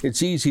because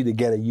it's easy to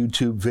get a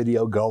YouTube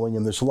video going,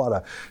 and there's a lot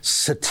of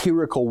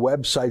satirical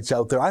websites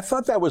out there. I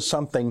thought that was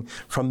something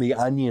from The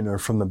Onion or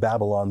from the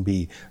Babylon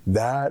Bee.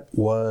 That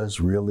was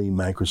really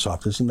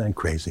Microsoft. Isn't that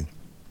crazy?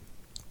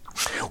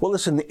 Well,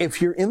 listen,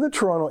 if you're in the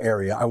Toronto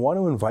area, I want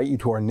to invite you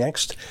to our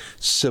next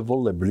Civil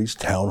Liberties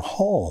Town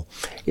Hall.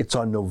 It's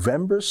on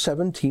November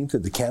 17th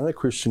at the Canada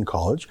Christian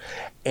College,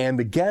 and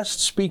the guest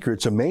speaker,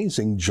 it's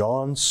amazing,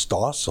 John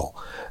Stossel,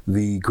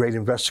 the great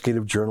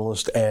investigative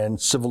journalist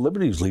and civil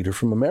liberties leader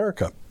from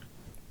America.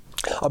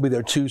 I'll be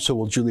there too, so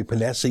will Julie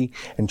Ponesse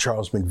and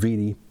Charles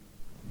McVitie.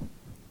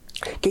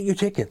 Get your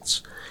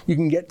tickets. You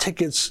can get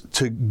tickets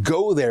to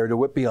go there to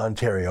Whitby,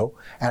 Ontario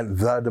at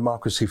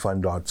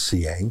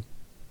thedemocracyfund.ca.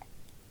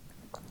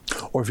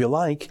 Or if you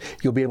like,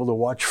 you'll be able to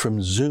watch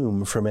from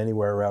Zoom from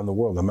anywhere around the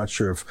world. I'm not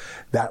sure if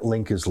that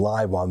link is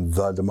live on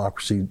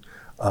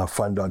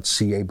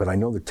thedemocracyfund.ca, but I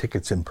know the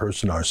tickets in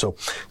person are. So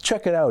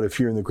check it out if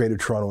you're in the Greater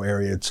Toronto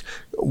area. It's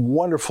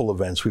wonderful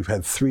events. We've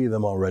had 3 of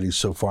them already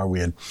so far. We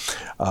had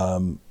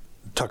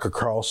Tucker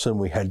Carlson,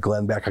 we had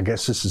Glenn Beck. I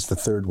guess this is the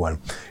 3rd one,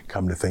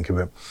 come to think of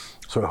it.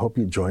 So I hope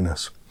you join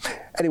us.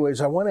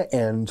 Anyways, I want to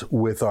end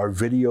with our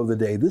video of the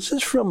day. This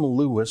is from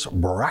Lewis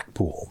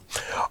Brackpool,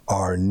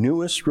 our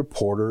newest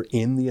reporter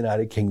in the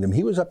United Kingdom.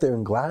 He was up there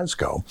in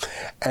Glasgow,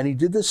 and he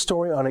did this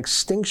story on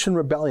Extinction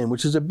Rebellion,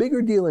 which is a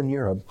bigger deal in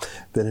Europe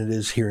than it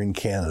is here in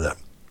Canada.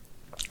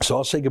 So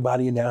I'll say goodbye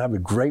to you now. Have a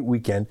great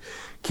weekend.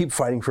 Keep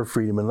fighting for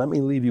freedom, and let me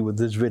leave you with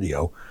this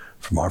video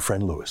from our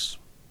friend Lewis.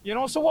 You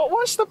know, so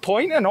what's the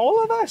point in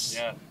all of this?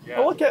 Yeah.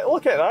 Look at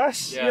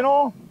this, you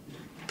know.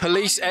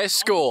 Police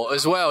escort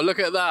as well, look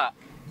at that.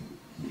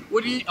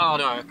 What do you, oh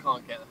no, I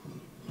can't get it.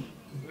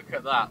 Look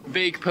at that.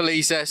 Big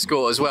police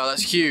escort as well,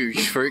 that's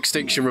huge for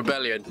Extinction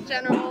Rebellion. In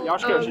general,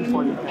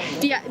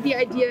 the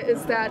idea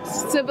is that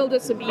civil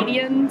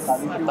disobedience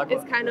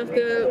is kind of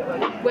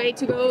the way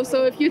to go.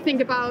 So if you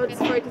think about,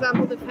 for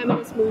example, the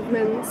feminist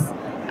movements,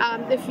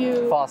 if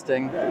you...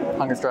 Fasting,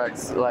 hunger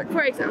strikes, like...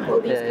 For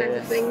example, these kinds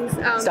of things.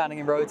 Standing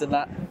in roads and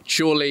that.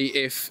 Surely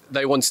if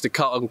they wanted to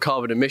cut on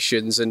carbon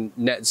emissions and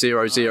net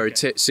zero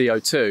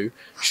CO2,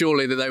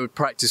 surely that they would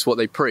practice what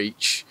they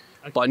preach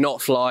by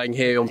not flying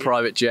here on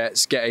private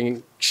jets,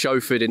 getting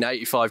chauffeured in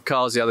 85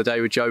 cars the other day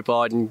with Joe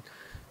Biden.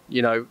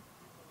 You know,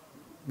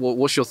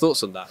 what's your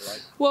thoughts on that? Like?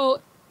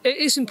 Well, it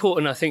is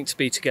important, I think, to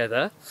be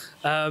together.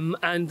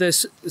 And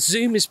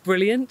Zoom is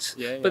brilliant,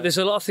 but there's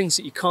a lot of things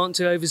that you can't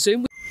do over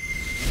Zoom.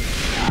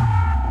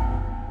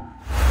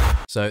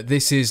 So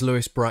this is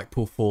Lewis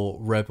Brackpool for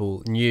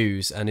Rebel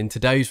News, and in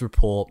today's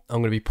report I'm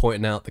going to be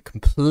pointing out the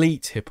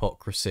complete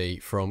hypocrisy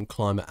from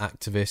climate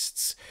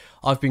activists.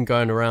 I've been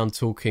going around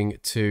talking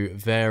to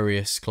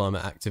various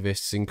climate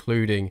activists,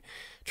 including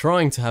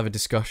trying to have a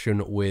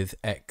discussion with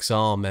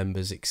XR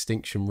members,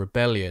 Extinction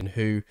Rebellion,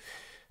 who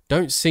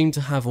don't seem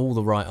to have all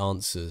the right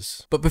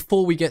answers. But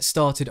before we get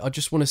started, I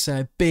just want to say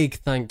a big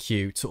thank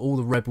you to all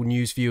the Rebel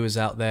News viewers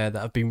out there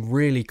that have been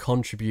really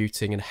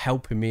contributing and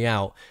helping me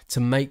out to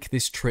make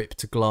this trip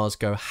to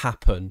Glasgow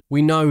happen.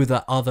 We know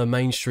that other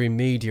mainstream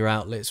media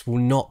outlets will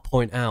not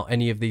point out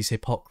any of these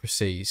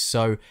hypocrisies,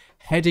 so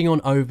heading on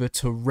over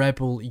to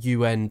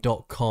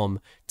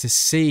rebelun.com to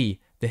see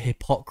the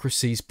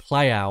hypocrisies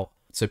play out.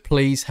 So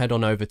please head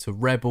on over to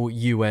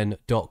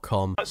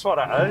rebelun.com. That's what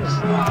it is.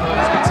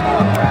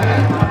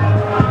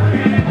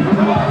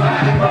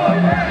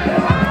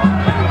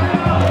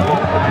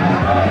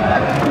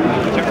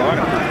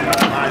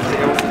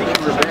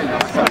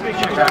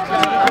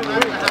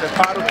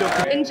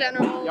 In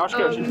general, the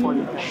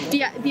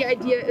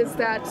idea is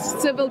that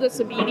civil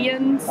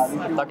disobedience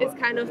is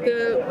kind of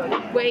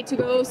the way to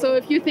go. So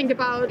if you think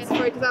about,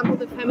 for example,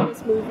 the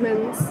feminist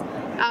movements,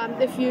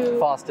 if you...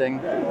 Fasting,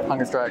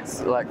 hunger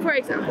strikes, like... For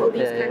example,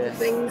 these kinds of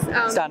things.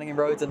 Standing in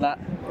roads and that.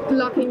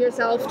 Locking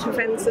yourself to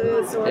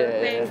fences or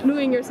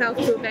gluing yourself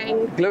to a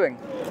bank. Gluing?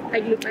 I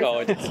glued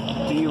myself.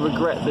 Do you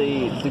regret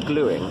the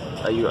gluing?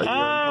 Are you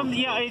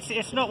yeah,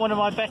 it's not one of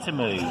my better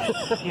moves.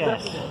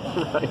 Yes.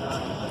 Right.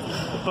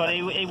 But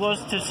it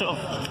was to sort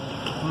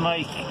of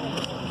make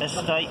a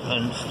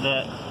statement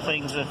that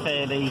things are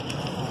fairly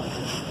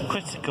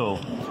critical.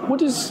 What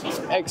does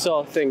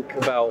XR think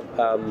about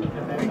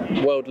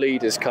world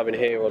leaders coming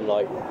here on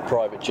like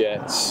private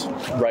jets,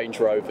 Range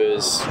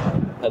Rovers,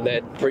 and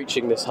they're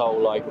preaching this whole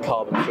like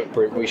carbon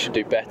footprint, we should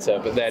do better,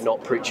 but they're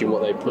not preaching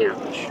what they preach?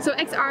 So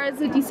XR is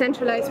a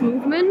decentralized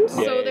movement,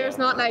 so there's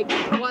not like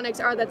one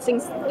XR that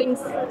thinks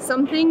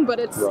something, but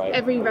it's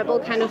every rebel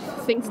kind of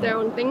thinks their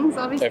own things,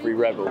 obviously. Every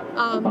rebel?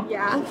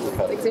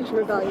 It's Extinction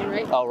Rebellion,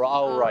 right? Oh,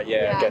 right,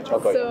 yeah. I get you.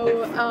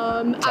 So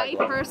I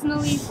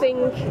personally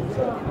think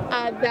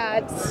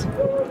that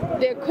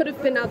there could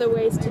have been other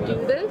ways to do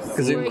this.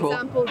 For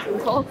example, Zoom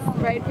calls,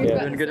 right? We've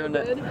gotten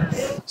good.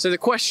 So the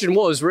question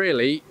was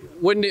really,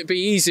 wouldn't it be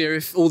easier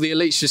if all the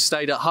elites just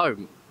stayed at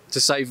home to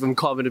save them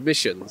carbon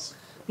emissions?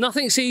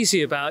 Nothing's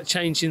easy about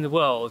changing the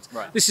world.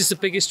 Right. This is the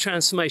biggest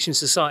transformation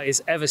society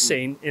has ever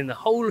seen in the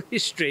whole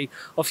history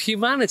of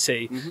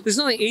humanity. There's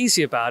nothing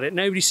easy about it.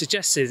 Nobody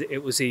suggested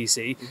it was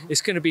easy.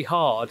 It's going to be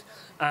hard,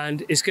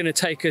 and it's going to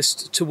take us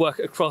to work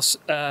across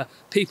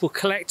people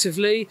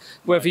collectively,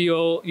 whether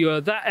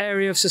you're that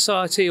area of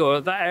society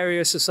or that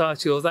area of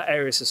society or that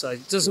area of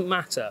society. It doesn't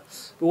matter.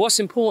 But what's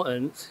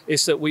important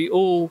is that we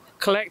all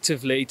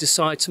collectively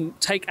decide to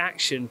take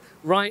action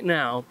right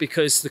now,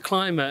 because the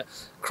climate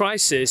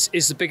crisis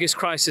is the biggest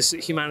crisis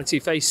that humanity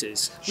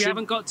faces. We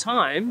haven't got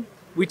time.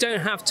 We don't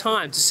have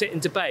time to sit and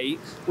debate.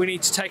 We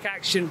need to take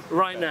action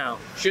right now.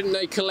 Shouldn't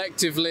they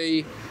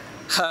collectively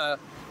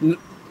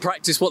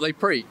practice what they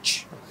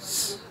preach?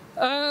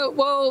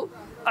 Well,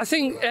 I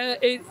think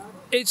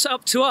it's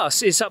up to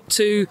us. It's up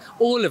to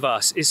all of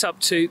us. It's up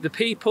to the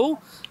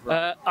people,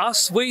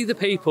 we the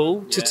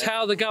people, to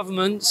tell the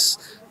governments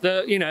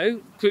that,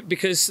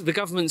 because the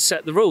government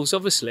set the rules,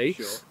 obviously,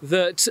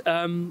 that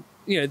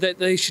that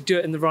they should do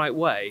it in the right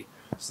way.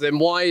 So then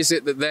why is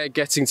it that they're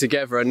getting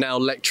together and now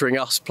lecturing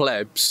us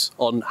plebs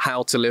on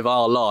how to live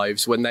our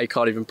lives when they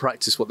can't even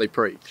practice what they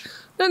preach?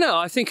 No,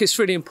 I think it's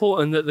really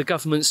important that the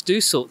governments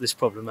do sort this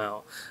problem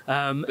out.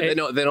 But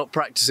they're not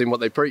practicing what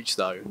they preach,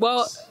 though.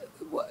 Well,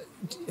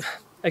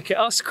 okay,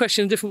 ask the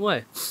question a different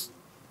way.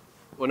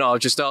 Well, no, I've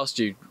just asked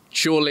you.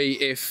 Surely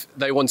if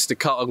they wanted to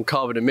cut on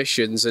carbon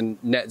emissions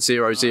and net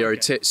zero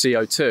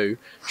CO2,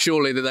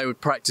 surely that they would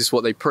practice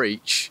what they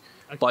preach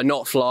by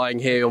not flying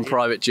here on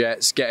private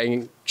jets,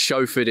 getting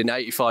chauffeured in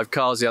 85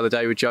 cars the other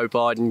day with Joe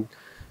Biden.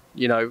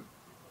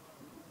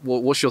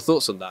 What's your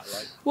thoughts on that?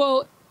 Right?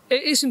 Well,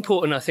 it is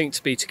important, I think,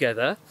 to be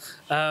together.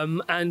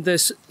 And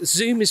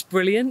Zoom is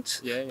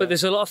brilliant, but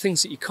there's a lot of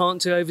things that you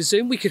can't do over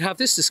Zoom. We could have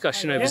this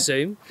discussion over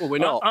Zoom. Well, we're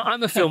not.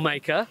 I'm a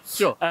filmmaker.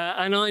 Sure.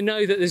 And I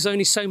know that there's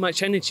only so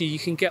much energy you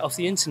can get off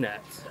the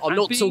internet. I'm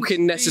not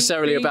talking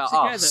necessarily about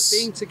us.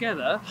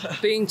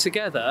 Being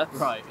together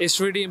right. It's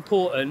really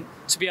important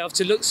to be able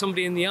to look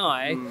somebody in the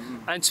eye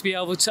and to be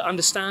able to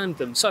understand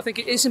them. So I think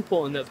it is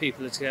important that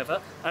people are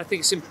together. And I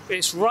think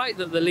it's right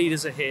that the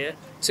leaders are here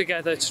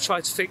together to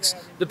try to fix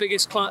the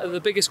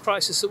biggest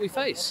crisis that we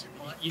face.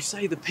 You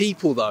say the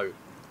people, though.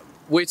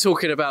 We're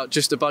talking about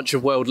just a bunch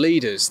of world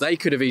leaders. They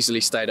could have easily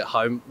stayed at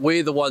home.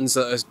 We're the ones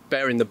that are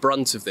bearing the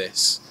brunt of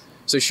this.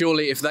 So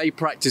surely if they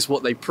practice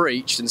what they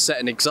preached and set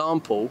an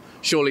example,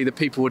 surely the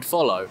people would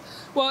follow.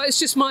 Well, it's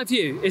just my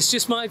view.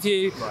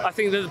 Right. I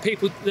think that the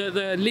people,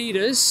 the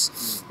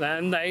leaders,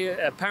 and they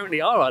apparently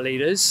are our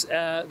leaders,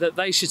 that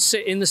they should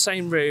sit in the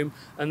same room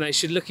and they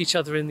should look each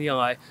other in the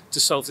eye to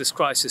solve this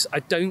crisis. I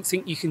don't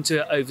think you can do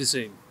it over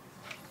Zoom.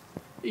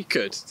 You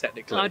could,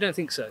 technically. I don't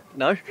think so.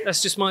 No?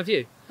 That's just my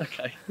view.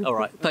 Okay, all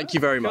right. Thank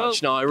you very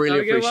much. No, I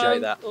really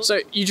appreciate that.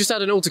 So you just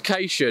had an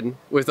altercation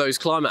with those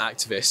climate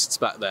activists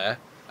back there.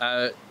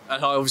 And I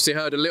obviously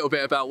heard a little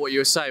bit about what you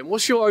were saying.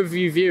 What's your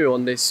overview view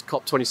on this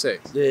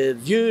COP26? The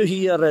view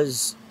here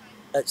is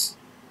it's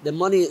the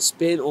money it's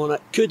spent on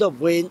it could have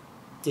went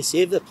to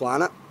save the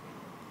planet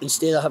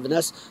instead of having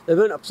this. The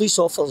amount of police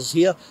officers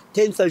here,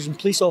 10,000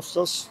 police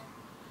officers,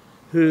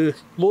 who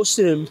most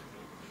of them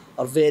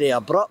are very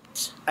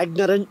abrupt,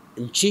 ignorant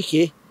and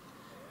cheeky.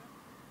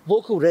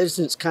 Local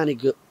residents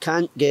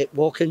can't get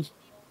walking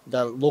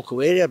their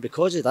local area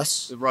because of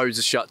this. The roads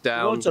are shut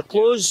down. The roads are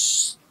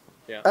closed.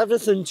 Yeah.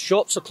 Everything,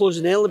 shops are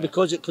closing early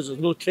because there's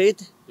no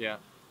trade. Yeah.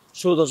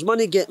 So there's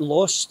money getting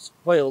lost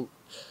while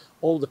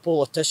all the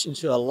politicians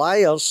who are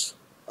liars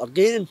are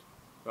gaining.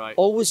 Right.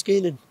 Always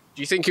gaining.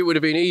 Do you think it would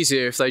have been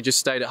easier if they just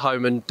stayed at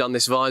home and done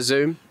this via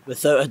Zoom?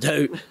 Without a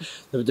doubt.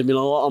 There would have been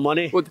a lot of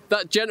money. Well,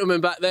 that gentleman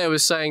back there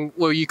was saying,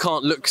 well, you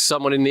can't look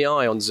someone in the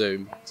eye on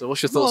Zoom. So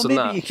what's your thoughts on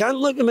that? Maybe you can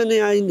look them in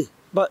the eye,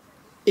 but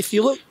if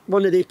you look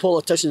one of the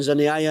politicians in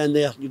the eye in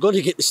there, you're going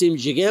to get the same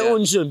as you get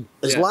on Zoom.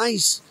 It's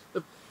lies.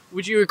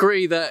 Would you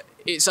agree that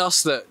it's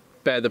us that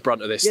bear the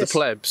brunt of this, Yes. the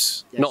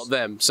plebs, Yes. not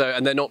them? So,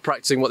 and they're not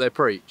practicing what they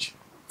preach?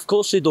 Of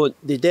course they don't.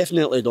 They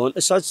definitely don't.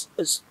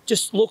 It's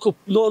just local,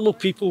 normal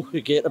people who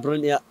get the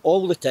brunt of it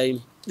all the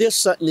time. They're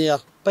sitting there,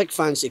 big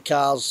fancy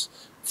cars,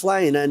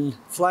 flying in,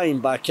 flying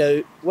back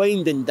out,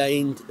 wined and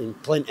dined,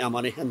 and plenty of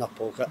money in their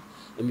pocket.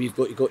 And we've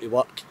got to go to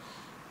work.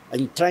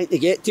 And trying to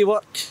get to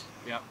work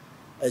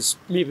is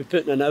maybe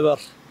putting an hour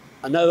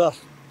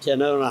to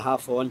an hour and a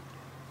half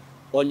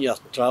on your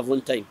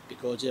travelling time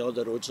because all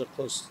the roads are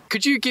closed.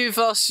 Could you give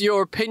us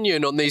your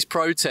opinion on these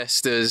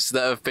protesters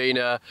that have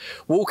been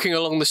walking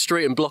along the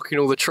street and blocking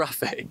all the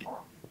traffic?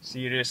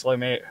 Seriously,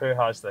 mate, who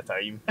has the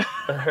time?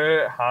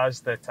 Who has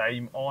the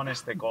time?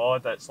 Honest to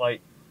God, it's like,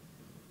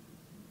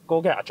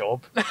 go get a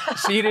job.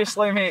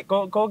 Seriously, mate,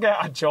 go get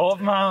a job,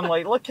 man.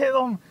 Like, look at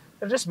them.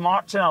 They're just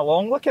marching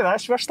along. Look at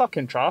this. We're stuck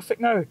in traffic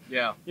now.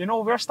 Yeah.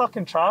 We're stuck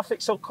in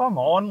traffic, so come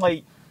on,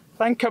 like,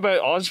 think about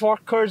us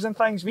workers and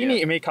things. We need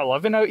to make a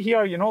living out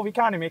here, we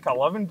can't make a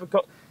living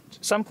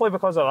simply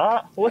because of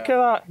that. Look at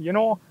that,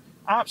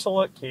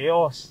 absolute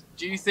chaos.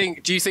 Do you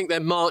think they're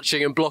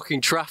marching and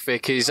blocking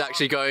traffic is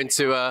actually going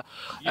to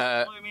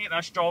mate,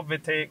 this job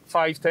would take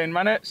 5-10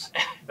 minutes.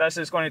 This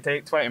is going to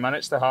take 20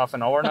 minutes to half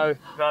an hour now.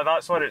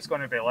 That's what it's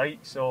going to be like.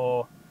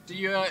 So do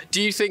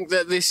you think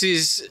that this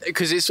is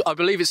because I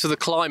believe it's for the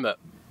climate?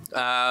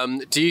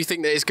 Do you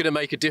think that it's going to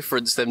make a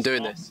difference them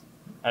doing this?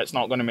 It's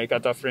not going to make a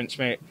difference,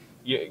 mate.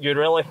 You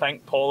really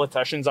think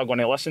politicians are going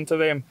to listen to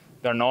them?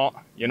 They're not.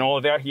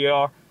 They're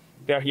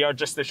here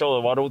just to show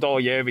the world, oh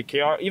yeah, we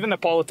care. Even the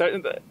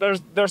politicians,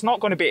 there's not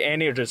going to be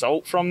any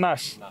result from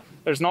this. No.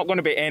 There's not going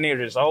to be any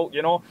result,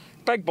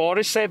 Big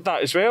Boris said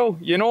that as well.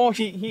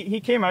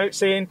 He came out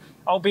saying,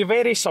 I'll be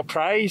very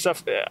surprised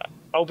if this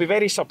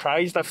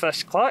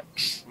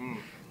clicks.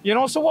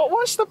 So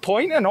what's the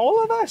point in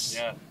all of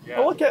this? Yeah.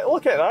 Look at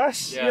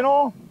this,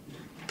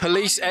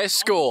 Police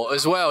escort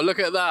as well, look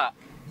at that.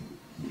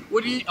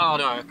 Oh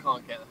no, I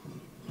can't get that.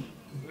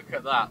 Look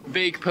at that.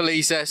 Big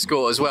police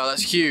escort as well,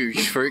 that's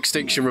huge for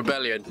Extinction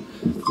Rebellion.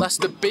 That's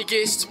the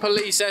biggest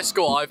police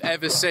escort I've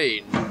ever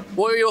seen.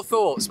 What are your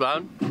thoughts,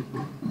 man?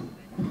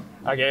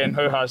 Again,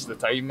 who has the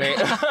time, mate?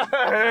 Who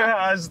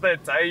has the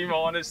time,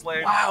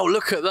 honestly? Wow,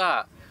 look at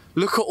that.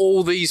 Look at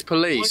all these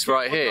police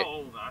right here. Look at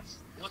all this.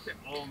 Look at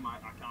all my... I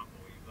can't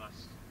believe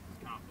this.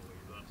 Can't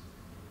believe this.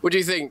 What do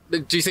you think?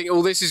 Do you think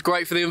all this is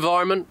great for the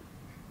environment?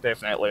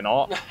 Definitely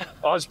not.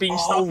 Us being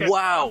stuck in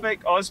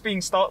traffic. Us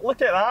being stuck...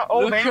 Look at that.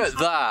 All Look at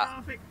that.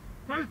 Traffic.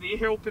 How are they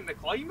helping the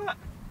climate?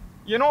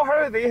 You know how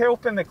are they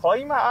helping the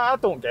climate? I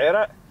don't get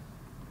it.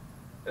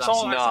 It's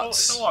all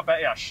a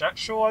bit of a shit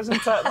show, isn't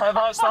it?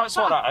 That's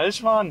what it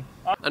is, man.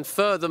 And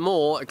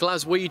furthermore,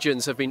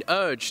 Glaswegians have been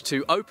urged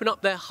to open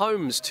up their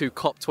homes to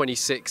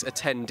COP26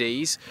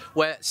 attendees,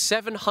 where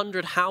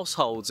 700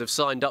 households have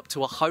signed up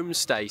to a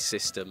homestay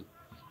system.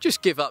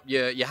 Just give up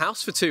your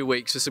house for 2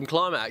 weeks for some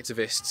climate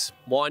activists.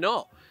 Why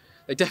not?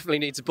 They definitely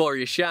need to borrow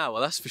your shower,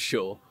 that's for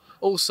sure.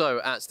 Also,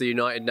 at the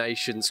United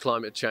Nations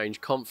Climate Change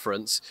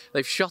Conference,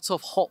 they've shut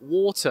off hot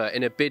water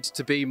in a bid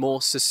to be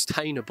more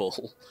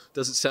sustainable.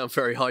 Doesn't sound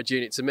very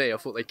hygienic to me. I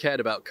thought they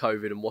cared about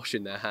COVID and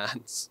washing their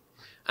hands.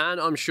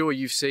 And I'm sure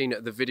you've seen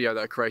the video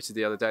that I created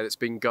the other day that's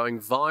been going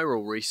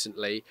viral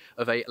recently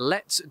of a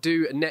Let's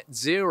Do Net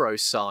Zero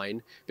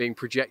sign being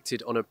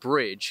projected on a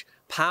bridge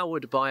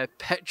powered by a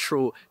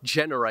petrol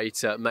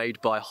generator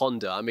made by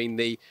Honda. I mean,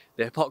 the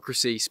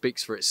hypocrisy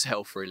speaks for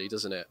itself, really,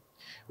 doesn't it?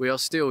 We are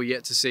still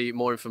yet to see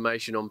more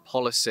information on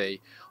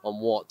policy on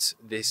what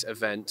this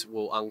event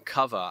will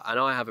uncover, and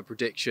I have a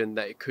prediction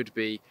that it could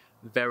be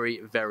very,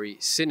 very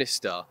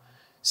sinister.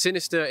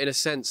 Sinister in a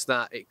sense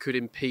that it could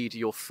impede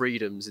your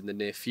freedoms in the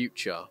near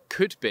future.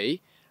 Could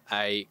be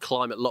a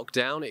climate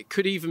lockdown, it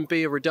could even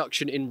be a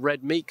reduction in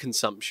red meat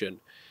consumption,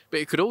 but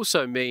it could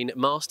also mean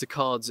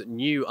MasterCard's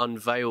new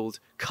unveiled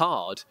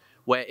card,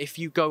 where if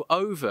you go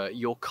over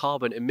your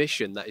carbon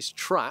emission that is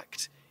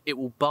tracked, it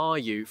will bar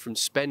you from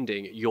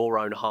spending your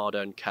own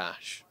hard-earned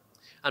cash.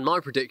 And my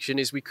prediction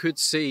is we could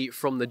see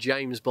from the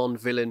James Bond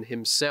villain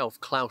himself,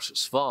 Klaus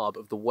Schwab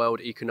of the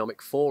World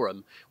Economic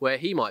Forum, where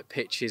he might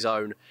pitch his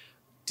own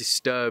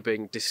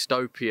disturbing,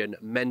 dystopian,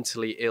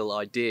 mentally ill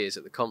ideas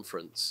at the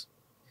conference.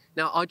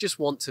 Now, I just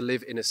want to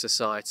live in a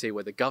society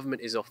where the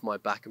government is off my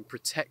back and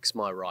protects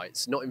my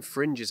rights, not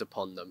infringes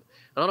upon them.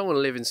 And I don't want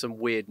to live in some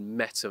weird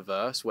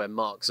metaverse where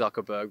Mark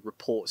Zuckerberg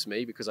reports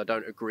me because I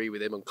don't agree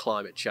with him on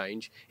climate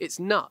change. It's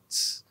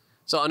nuts.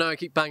 So I know I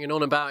keep banging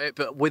on about it,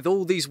 but with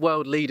all these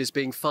world leaders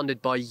being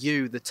funded by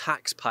you, the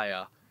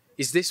taxpayer,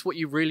 is this what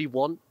you really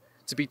want?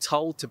 To be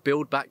told to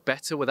build back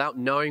better without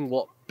knowing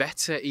what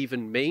better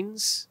even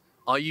means?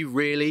 Are you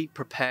really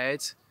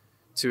prepared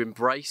to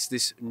embrace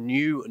this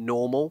new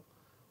normal?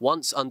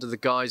 Once under the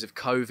guise of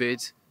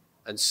COVID,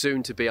 and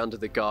soon to be under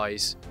the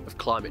guise of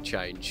climate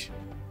change.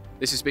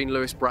 This has been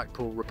Lewis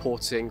Brackpool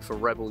reporting for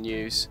Rebel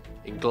News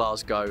in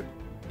Glasgow,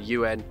 the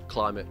UN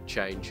Climate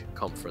Change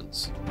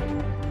Conference.